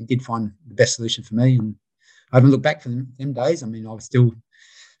definitely did find the best solution for me. And I haven't looked back for them days. I mean, I still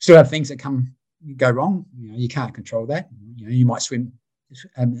have things that go wrong. You can't control that. You might swim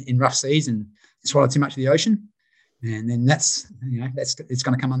in rough seas and swallow too much of the ocean, and then it's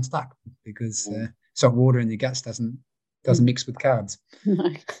going to come unstuck because salt water in the guts doesn't mix with carbs.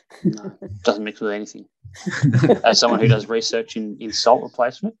 No, doesn't mix with anything. As someone who does research in salt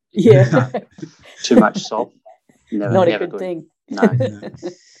replacement, too much salt. Not a good thing. No.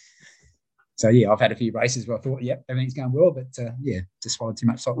 So yeah, I've had a few races where I thought, yep, everything's going well, but just swallowed too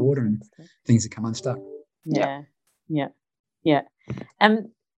much salt water and things have come unstuck. Yeah.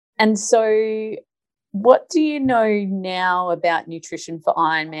 And so what do you know now about nutrition for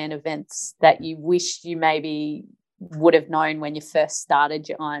Ironman events that you wish you maybe would have known when you first started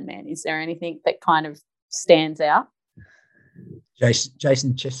your Ironman? Is there anything that kind of stands out?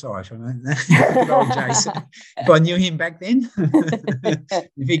 Jason chest size, I know. Good old Jason. If I knew him back then,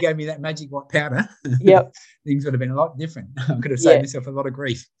 if he gave me that magic white powder, things would have been a lot different. I could have saved myself a lot of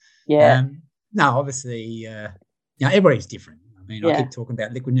grief. Yeah. No, obviously, everybody's different. I mean, I keep talking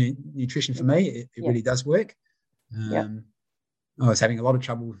about liquid nutrition for me. It really does work. I was having a lot of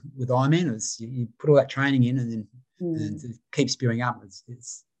trouble with Ironman. You put all that training in and then and it keeps spewing up.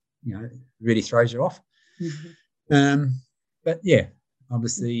 It's it really throws you off. But yeah,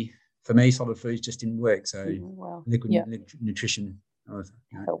 obviously for me, solid foods just didn't work. So liquid nutrition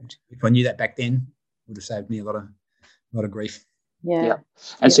helped. If I knew that back then, would have saved me a lot of grief. Yeah.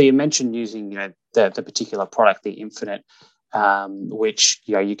 And so you mentioned using the particular product, the Infinite, which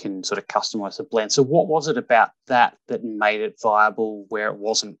you can sort of customize the blend. So what was it about that made it viable where it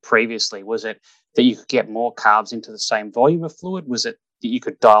wasn't previously? Was it that you could get more carbs into the same volume of fluid? Was it that you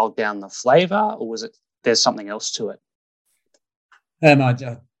could dial down the flavor, or was it there's something else to it?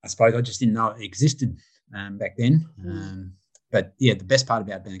 I suppose I just didn't know it existed back then. But yeah, the best part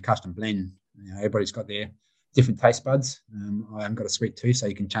about being a custom blend, everybody's got their different taste buds. I haven't got a sweet tooth, so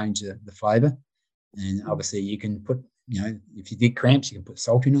you can change the flavour. And obviously you can put, if you get cramps, you can put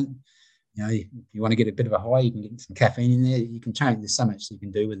salt in it. If you want to get a bit of a high, you can get some caffeine in there. You can change. There's so much you can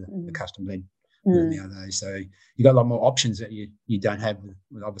do with the custom blend nowadays. So you've got a lot more options that you don't have with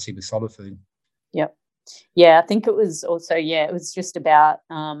obviously with solid food. Yep. Yeah, I think it was also, it was just about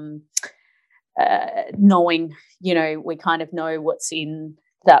knowing, we kind of know what's in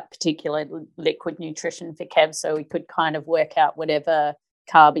that particular liquid nutrition for Kev, so we could kind of work out whatever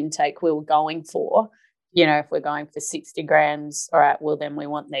carb intake we were going for. If we're going for 60 grams, all right, well, then we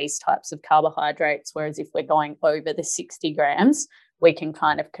want these types of carbohydrates, whereas if we're going over the 60 grams, we can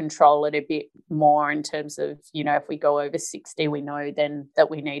kind of control it a bit more in terms of, if we go over 60, we know then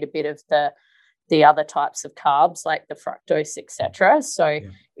that we need a bit of the other types of carbs like the fructose, etc. So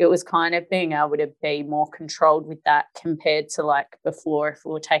it was kind of being able to be more controlled with that compared to like before if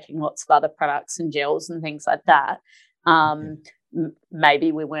we were taking lots of other products and gels and things like that.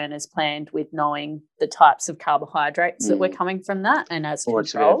 Maybe we weren't as planned with knowing the types of carbohydrates that were coming from that and as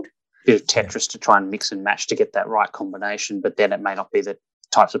controlled. Bit of Tetris to try and mix and match to get that right combination, but then it may not be the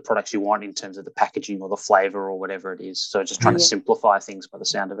types of products you want in terms of the packaging or the flavour or whatever it is. So just trying to simplify things by the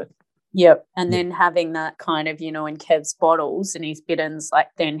sound of it. Yep. And then having that kind of, in Kev's bottles and his bitters, like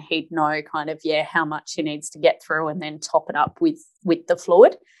then he'd know kind of, how much he needs to get through and then top it up with the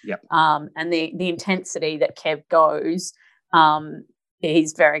fluid. Yep. And the intensity that Kev goes,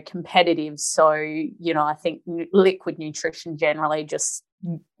 he's very competitive. So, I think liquid nutrition generally just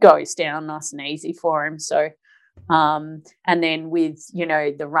goes down nice and easy for him. So, and then with,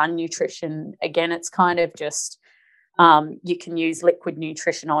 the run nutrition, again, it's kind of just, you can use liquid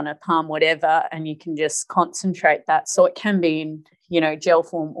nutrition on a palm, whatever, and you can just concentrate that. So it can be in, gel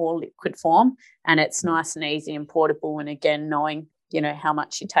form or liquid form, and it's nice and easy and portable. And again, knowing, how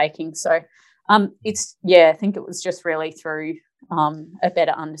much you're taking. So it's, I think it was just really through a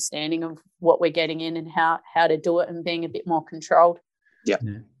better understanding of what we're getting in and how to do it and being a bit more controlled. Yeah.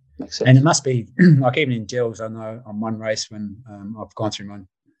 Makes sense. And it must be like even in gels, I know on one race when I've gone through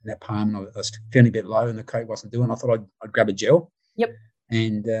that palm and I was feeling a bit low and the Coke wasn't doing, I thought I'd grab a gel. Yep.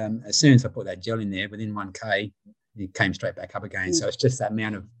 And as soon as I put that gel in there, within 1K, it came straight back up again. So it's just that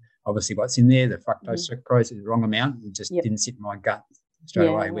amount of obviously what's in there, the fructose, sucrose is the wrong amount. It just didn't sit in my gut straight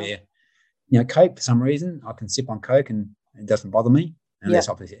away where, Coke, for some reason, I can sip on Coke and it doesn't bother me unless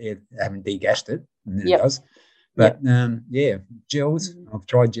obviously I haven't degassed it and then it does. But gels, I've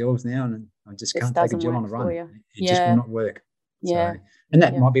tried gels now and I just can't take a gel on a run. It just will not work. Yeah. So, and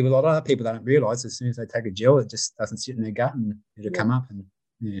that might be with a lot of other people that don't realise as soon as they take a gel, it just doesn't sit in their gut and it'll come up and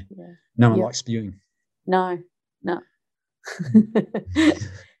no one likes spewing. No.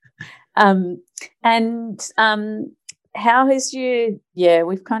 How has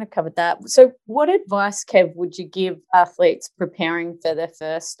we've kind of covered that. So what advice, Kev, would you give athletes preparing for their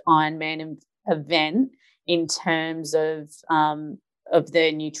first Ironman event in terms of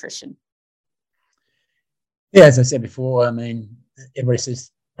their nutrition? Yeah, as I said before, I mean, everybody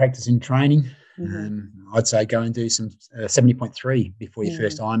says practice in training. I'd say go and do some 70.3 before your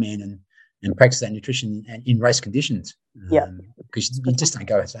first Ironman and practice that nutrition in race conditions. Because you just don't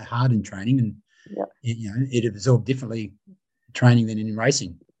go so hard in training and it absorbs differently training than in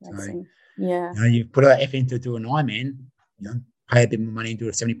racing. So Yeah. You put that effort into do an Ironman, pay a bit more money and do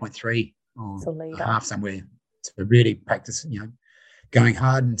a 70.3 or a half somewhere to really practice, going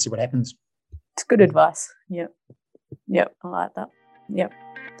hard and see what happens. It's good advice. Yep. I like that. Yep.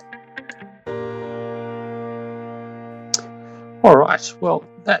 All right. Well,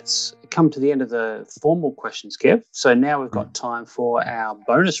 that's come to the end of the formal questions, Kev. So now we've got time for our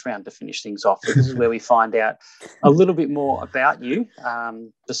bonus round to finish things off. So this is where we find out a little bit more about you,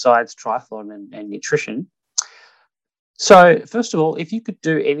 besides triathlon and nutrition. So first of all, if you could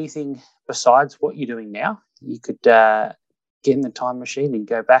do anything besides what you're doing now, you could get in the time machine and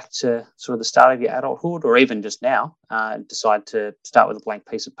go back to sort of the start of your adulthood, or even just now, decide to start with a blank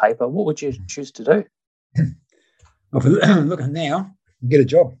piece of paper, what would you choose to do? Well, if we're looking now, get a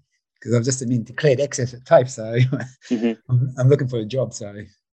job, because I've just been declared excess at TAFE, so I'm looking for a job. So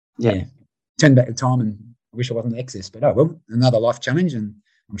turn back the time and wish I wasn't excess, but another life challenge, and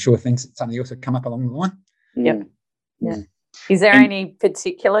I'm sure something else will come up along the line. Yeah. Is there any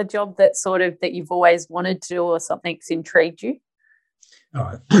particular job that you've always wanted to do, or something's intrigued you?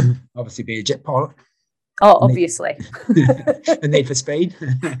 Oh, obviously be a jet pilot. Oh, obviously. The need for speed.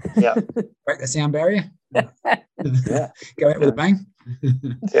 Break the sound barrier. Go out with a bang.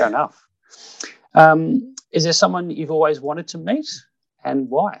 Fair enough. Is there someone you've always wanted to meet, and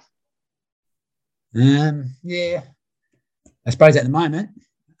why? I suppose at the moment,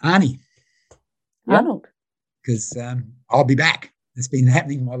 Arnie. Arnold. Because I'll be back. It's been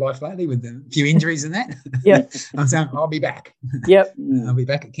happening in my life lately with a few injuries and that. I'm saying I'll be back. I'll be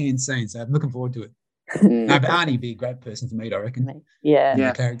back at Cairns soon, so I'm looking forward to it. No, but Arnie would be a great person to meet, I reckon.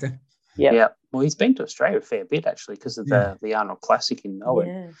 Character. Well, he's been to Australia a fair bit, actually, because of the Arnold Classic in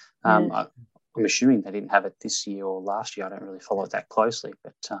Melbourne. I'm assuming they didn't have it this year or last year. I don't really follow it that closely.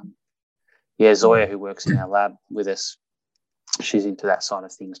 But, Zoya, who works in our lab with us, she's into that side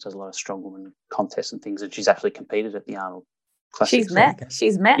of things, does a lot of strongwoman contests and things, and she's actually competed at the Arnold Classic.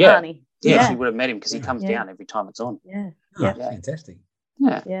 She's met Arnie. Yeah, she would have met him because he comes down every time it's on. Fantastic.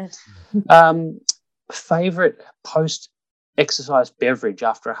 Favorite post-exercise beverage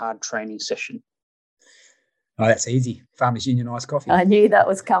after a hard training session? Oh, that's easy. Farmers Union iced coffee. I knew that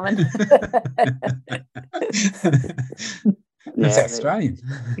was coming. That's Australian.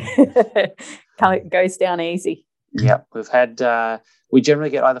 It goes down easy. Yep, we've had. We generally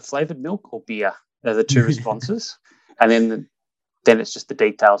get either flavoured milk or beer. They're the two responses, and then it's just the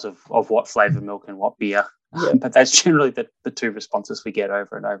details of what flavoured milk and what beer. But that's generally the two responses we get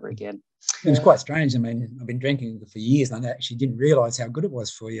over and over again. It was quite strange. I mean, I've been drinking for years, and I actually didn't realise how good it was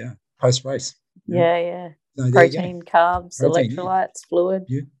for you post race. So protein, carbs, electrolytes, fluid.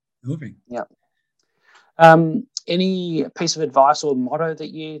 Everything. Any piece of advice or motto that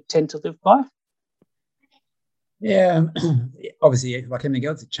you tend to live by? Obviously, like anything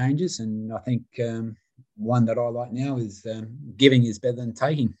else, it changes, and I think one that I like now is giving is better than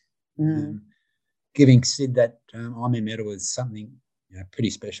taking. Giving said that Ironman medal is something pretty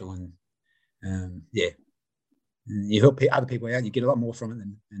special, and you help other people out, you get a lot more from it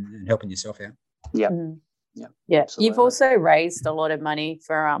than helping yourself out. Absolutely. You've also raised a lot of money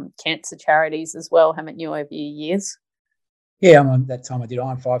for cancer charities as well, haven't you, over your years? That time I did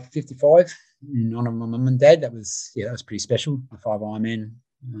Iron 555 in honour of my mum and dad. That was pretty special. The 5 Ironman,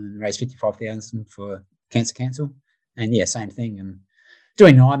 raised 55,000 for cancer council, and same thing. And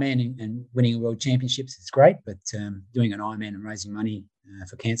doing an Ironman and winning a world championships is great, but doing an Ironman and raising money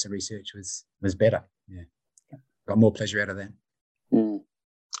for cancer research was better. Got more pleasure out of that.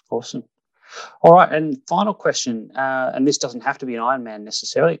 Awesome. All right, and final question, and this doesn't have to be an Ironman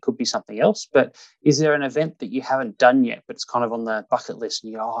necessarily, it could be something else, but is there an event that you haven't done yet, but it's kind of on the bucket list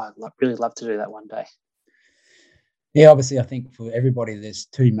and you go, I'd really love to do that one day? Obviously, I think for everybody, there's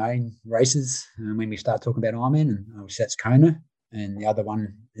two main races when we start talking about Ironman, and obviously that's Kona, and the other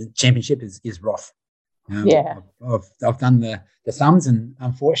one, the championship, is Roth. I've done the sums, and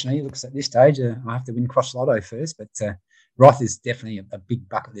unfortunately, it looks at this stage, I have to win Cross Lotto first, but Roth is definitely a big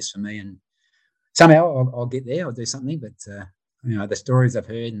bucket list for me, and somehow I'll get there. I'll do something, but the stories I've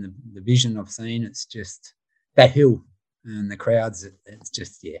heard and the vision I've seen, it's just that hill and the crowds. It's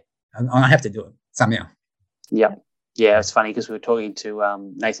just I have to do it somehow. It's funny because we were talking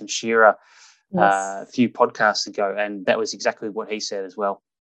to Nathan Shearer a few podcasts ago, and that was exactly what he said as well.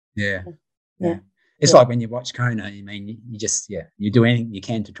 It's like when you watch Kona, I mean, you just you do anything you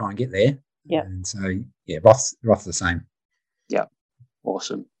can to try and get there. And so Roth's the same.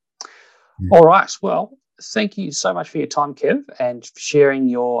 Awesome. All right. Well, thank you so much for your time, Kev, and for sharing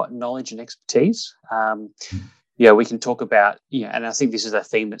your knowledge and expertise. We can talk about, and I think this is a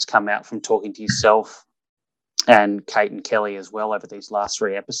theme that's come out from talking to yourself and Kate and Kelly as well over these last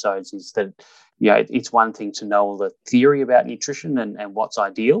 3 episodes, is that, you know, it's one thing to know all the theory about nutrition and what's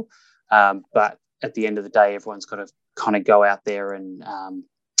ideal, but at the end of the day, everyone's got to kind of go out there and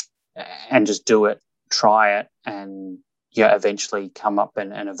just do it, try it, and eventually come up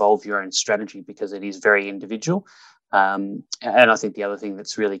and evolve your own strategy, because it is very individual. And I think the other thing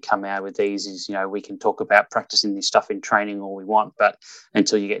that's really come out with these is, we can talk about practicing this stuff in training all we want, but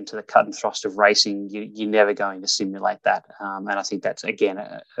until you get into the cut and thrust of racing, you're never going to simulate that. And I think that's, again,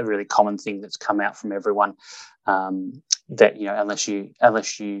 a really common thing that's come out from everyone, that, unless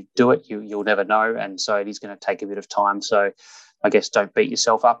you do it, you'll never know. And so it is going to take a bit of time. So I guess don't beat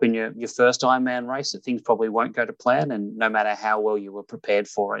yourself up in your first Ironman race, that things probably won't go to plan. And no matter how well you were prepared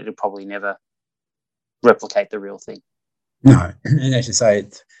for it, it'll probably never replicate the real thing. No, and as you say,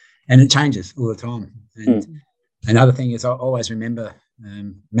 it changes all the time. And another thing is, I always remember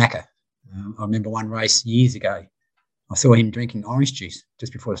Macca. I remember one race years ago, I saw him drinking orange juice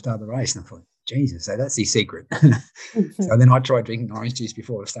just before the start of the race, and I thought, Jesus, so that's his secret. So then I tried drinking orange juice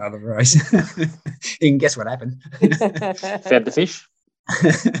before the start of the race. You can guess what happened. Fed the fish.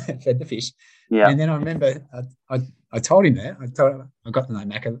 Fed the fish. Yeah. And then I remember I told him that. I got to know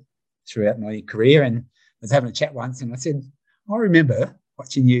Macca throughout my career, and I was having a chat once, and I said, I remember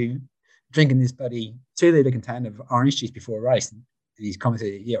watching you drinking this bloody 2-litre container of orange juice before a race. And his comment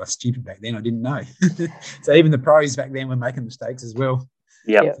said, yeah, I was stupid back then. I didn't know. So even the pros back then were making mistakes as well.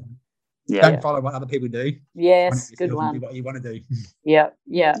 Yeah. So don't follow what other people do. Yes, good one. Do what you want to do. Yeah.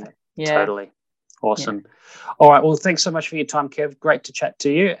 Totally. Awesome. Yeah. All right. Well, thanks so much for your time, Kev. Great to chat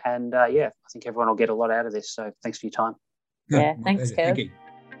to you. And I think everyone will get a lot out of this. So thanks for your time. Yeah, thanks, Kev. Thank you.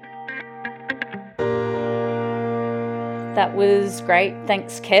 That was great.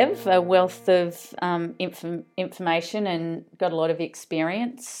 Thanks, Kev. A wealth of information and got a lot of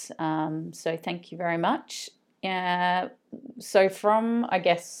experience. So thank you very much. So from, I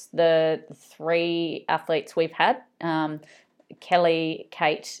guess, the 3 athletes we've had, Kelly,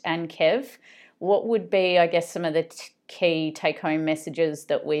 Kate and Kev, what would be, I guess, some of the key take-home messages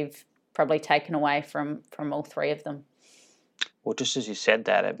that we've probably taken away from all 3 of them? Well, just as you said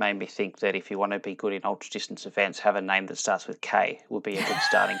that, it made me think that if you want to be good in ultra-distance events, have a name that starts with K would be a good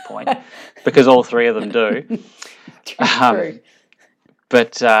starting point, because all 3 of them do. True.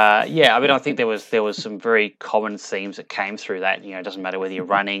 But I think there was some very common themes that came through that. It doesn't matter whether you're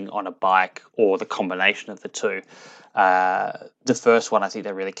running, on a bike, or the combination of the two. The first one I think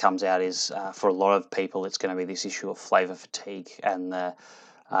that really comes out is, for a lot of people, it's going to be this issue of flavour fatigue and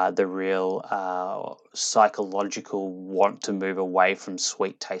the real psychological want to move away from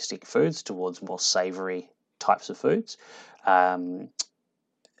sweet tasting foods towards more savoury types of foods.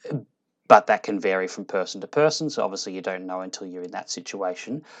 But that can vary from person to person. So obviously you don't know until you're in that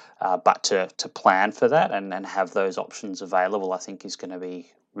situation. But to plan for that and have those options available, I think, is going to be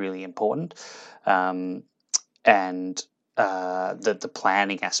really important. And the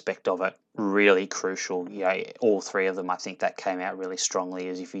planning aspect of it, really crucial. All 3 of them, I think that came out really strongly,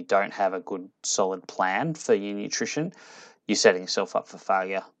 is if you don't have a good solid plan for your nutrition, you're setting yourself up for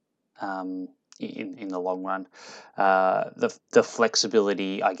failure in the long run. The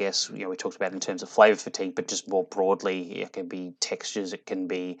flexibility, I guess, we talked about in terms of flavour fatigue, but just more broadly, it can be textures, it can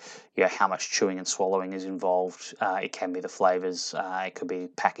be how much chewing and swallowing is involved, it can be the flavours, it could be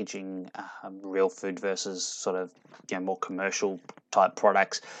packaging, real food versus sort of more commercial type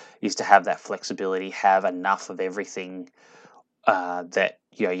products, is to have that flexibility, have enough of everything, that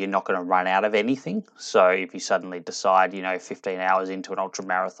you're not going to run out of anything. So if you suddenly decide 15 hours into an ultra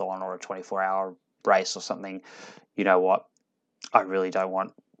marathon or a 24-hour race or something, you know what, I really don't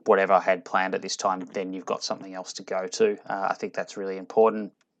want whatever I had planned at this time, then you've got something else to go to. I think that's really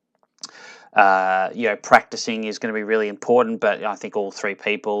important. Practicing is going to be really important, but I think all 3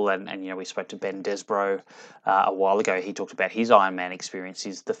 people, and we spoke to Ben Desbro a while ago, he talked about his Ironman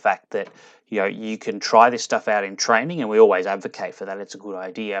experiences, the fact that you can try this stuff out in training, and we always advocate for that, it's a good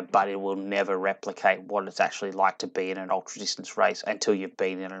idea, but it will never replicate what it's actually like to be in an ultra distance race until you've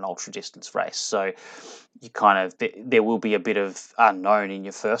been in an ultra distance race. So you there will be a bit of unknown in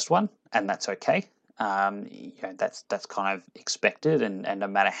your first one, and that's okay. That's kind of expected, and no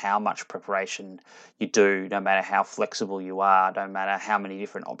matter how much preparation you do, no matter how flexible you are, no matter how many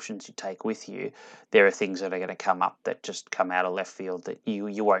different options you take with you, there are things that are going to come up that just come out of left field that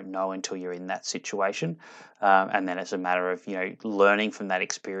you won't know until you're in that situation. And then it's a matter of learning from that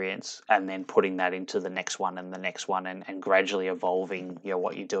experience and then putting that into the next one and the next one, and gradually evolving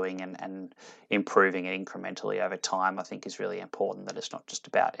what you're doing and improving it incrementally over time. I think is really important, that it's not just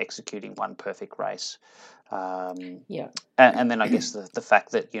about executing one perfect race. events. Yeah. And then I guess the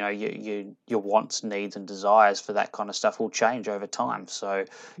fact that, your wants, needs and desires for that kind of stuff will change over time. So,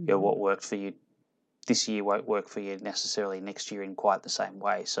 what worked for you this year won't work for you necessarily next year in quite the same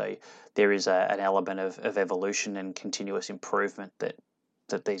way. So there is an element of evolution and continuous improvement that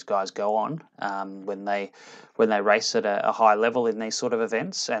these guys go on when they race at a high level in these sort of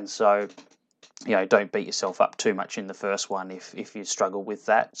events. And so, don't beat yourself up too much in the first one if you struggle with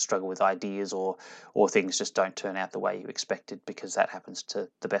ideas or things just don't turn out the way you expected, because that happens to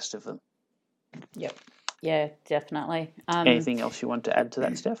the best of them. Yep. Yeah, definitely. Anything else you want to add to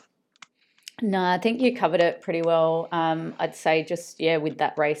that, Steph? No, I think you covered it pretty well. I'd say just, with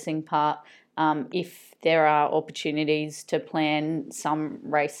that racing part, if there are opportunities to plan some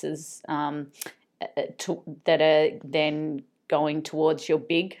races that are then going towards your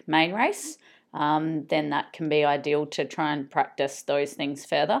big main race, then that can be ideal to try and practice those things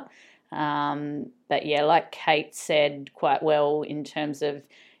further. But yeah, like Kate said quite well in terms of,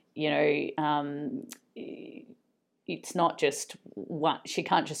 it's not just one. She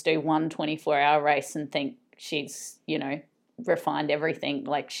can't just do one 24-hour race and think she's, refined everything.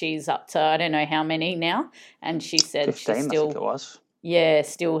 Like, she's up to I don't know how many now, and she said 15, she's still, I think it was. Yeah,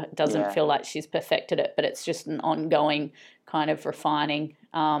 still doesn't feel like she's perfected it, but it's just an ongoing kind of refining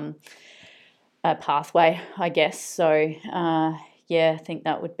pathway, I guess. So I think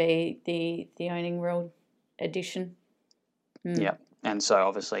that would be the only real addition. Yeah. And so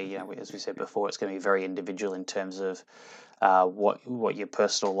obviously, as we said before, it's going to be very individual in terms of what your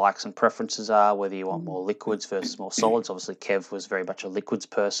personal likes and preferences are, whether you want more liquids versus more solids. Obviously, Kev was very much a liquids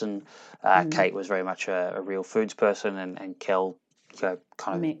person. Kate was very much a real foods person, and Kel, kind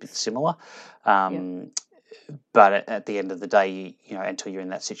of a bit similar. But at the end of the day, until you're in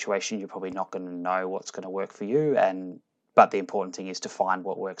that situation, you're probably not going to know what's going to work for you. But the important thing is to find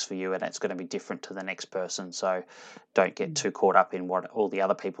what works for you, and it's going to be different to the next person. So don't get too caught up in what all the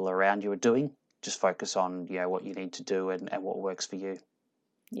other people around you are doing. Just focus on, what you need to do and what works for you.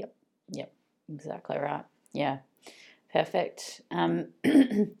 Yep, exactly right. Yeah, perfect.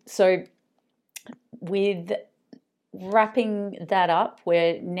 So with wrapping that up,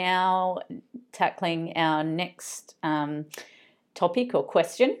 we're now tackling our next topic or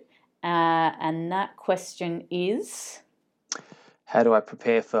question, and that question is, how do I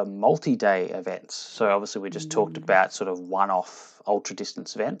prepare for multi-day events? So obviously we just talked about sort of one-off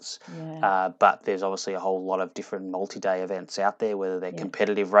ultra-distance events, but there's obviously a whole lot of different multi-day events out there, whether they're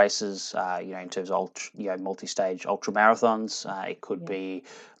competitive races, in terms of multi-stage ultra marathons. It could be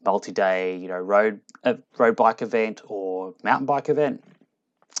multi-day, road bike event or mountain bike event,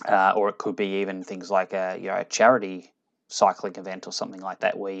 or it could be even things like a charity cycling event or something like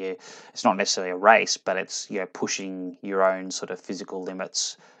that, where it's not necessarily a race, but it's pushing your own sort of physical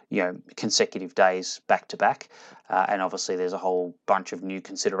limits, consecutive days back to back. And obviously there's a whole bunch of new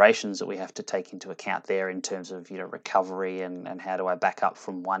considerations that we have to take into account there in terms of recovery and how do I back up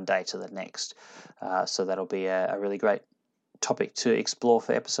from one day to the next. So that'll be a really great topic to explore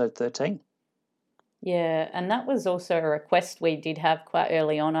for episode 13. Yeah, and that was also a request we did have quite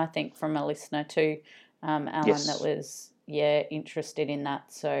early on, I think, from a listener too, Alan, that was interested in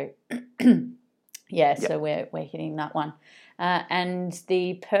that. So so we're hitting that one. And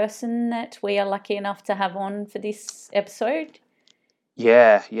the person that we are lucky enough to have on for this episode?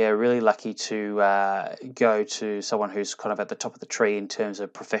 Yeah, really lucky to go to someone who's kind of at the top of the tree in terms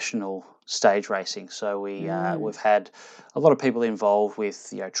of professional stage racing. So we've had a lot of people involved with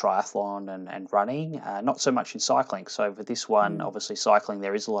triathlon and running, not so much in cycling. So for this one, obviously cycling,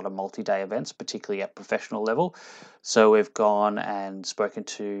 there is a lot of multi-day events, particularly at professional level. So we've gone and spoken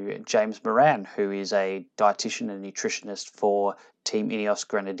to James Moran, who is a dietitian and nutritionist for Team Ineos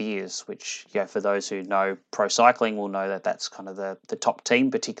Grenadiers, which, for those who know pro cycling will know that that's kind of the top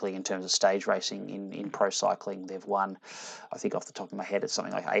team, particularly in terms of stage racing in pro cycling. They've won, I think off the top of my head, it's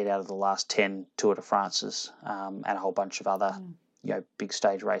something like 8 out of the last 10 Tour de France's, and a whole bunch of other big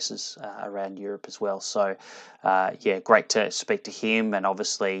stage races around Europe as well. So, great to speak to him. And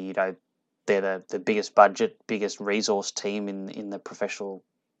obviously, they're the biggest budget, biggest resource team in the professional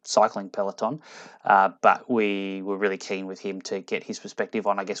cycling peloton, but we were really keen with him to get his perspective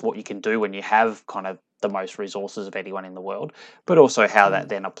on, I guess, what you can do when you have kind of the most resources of anyone in the world, but also how that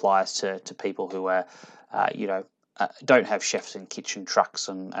then applies to people who are, don't have chefs and kitchen trucks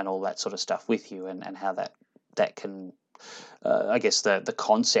and all that sort of stuff with you, and how that can, I guess, the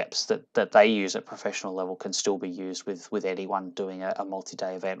concepts that they use at professional level can still be used with anyone doing a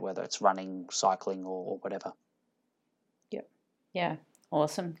multi-day event, whether it's running, cycling, or whatever. Yep. Yeah.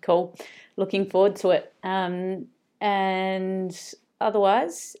 Awesome. Cool. Looking forward to it. And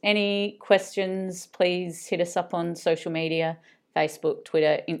otherwise, any questions, please hit us up on social media, Facebook,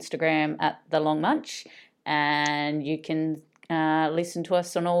 Twitter, Instagram at The Long Munch, and you can listen to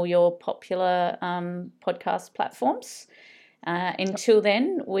us on all your popular podcast platforms. Until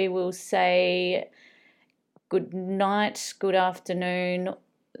then, we will say good night, good afternoon,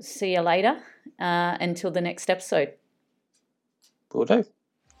 see you later, until the next episode. Will do.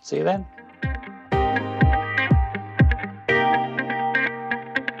 See you then.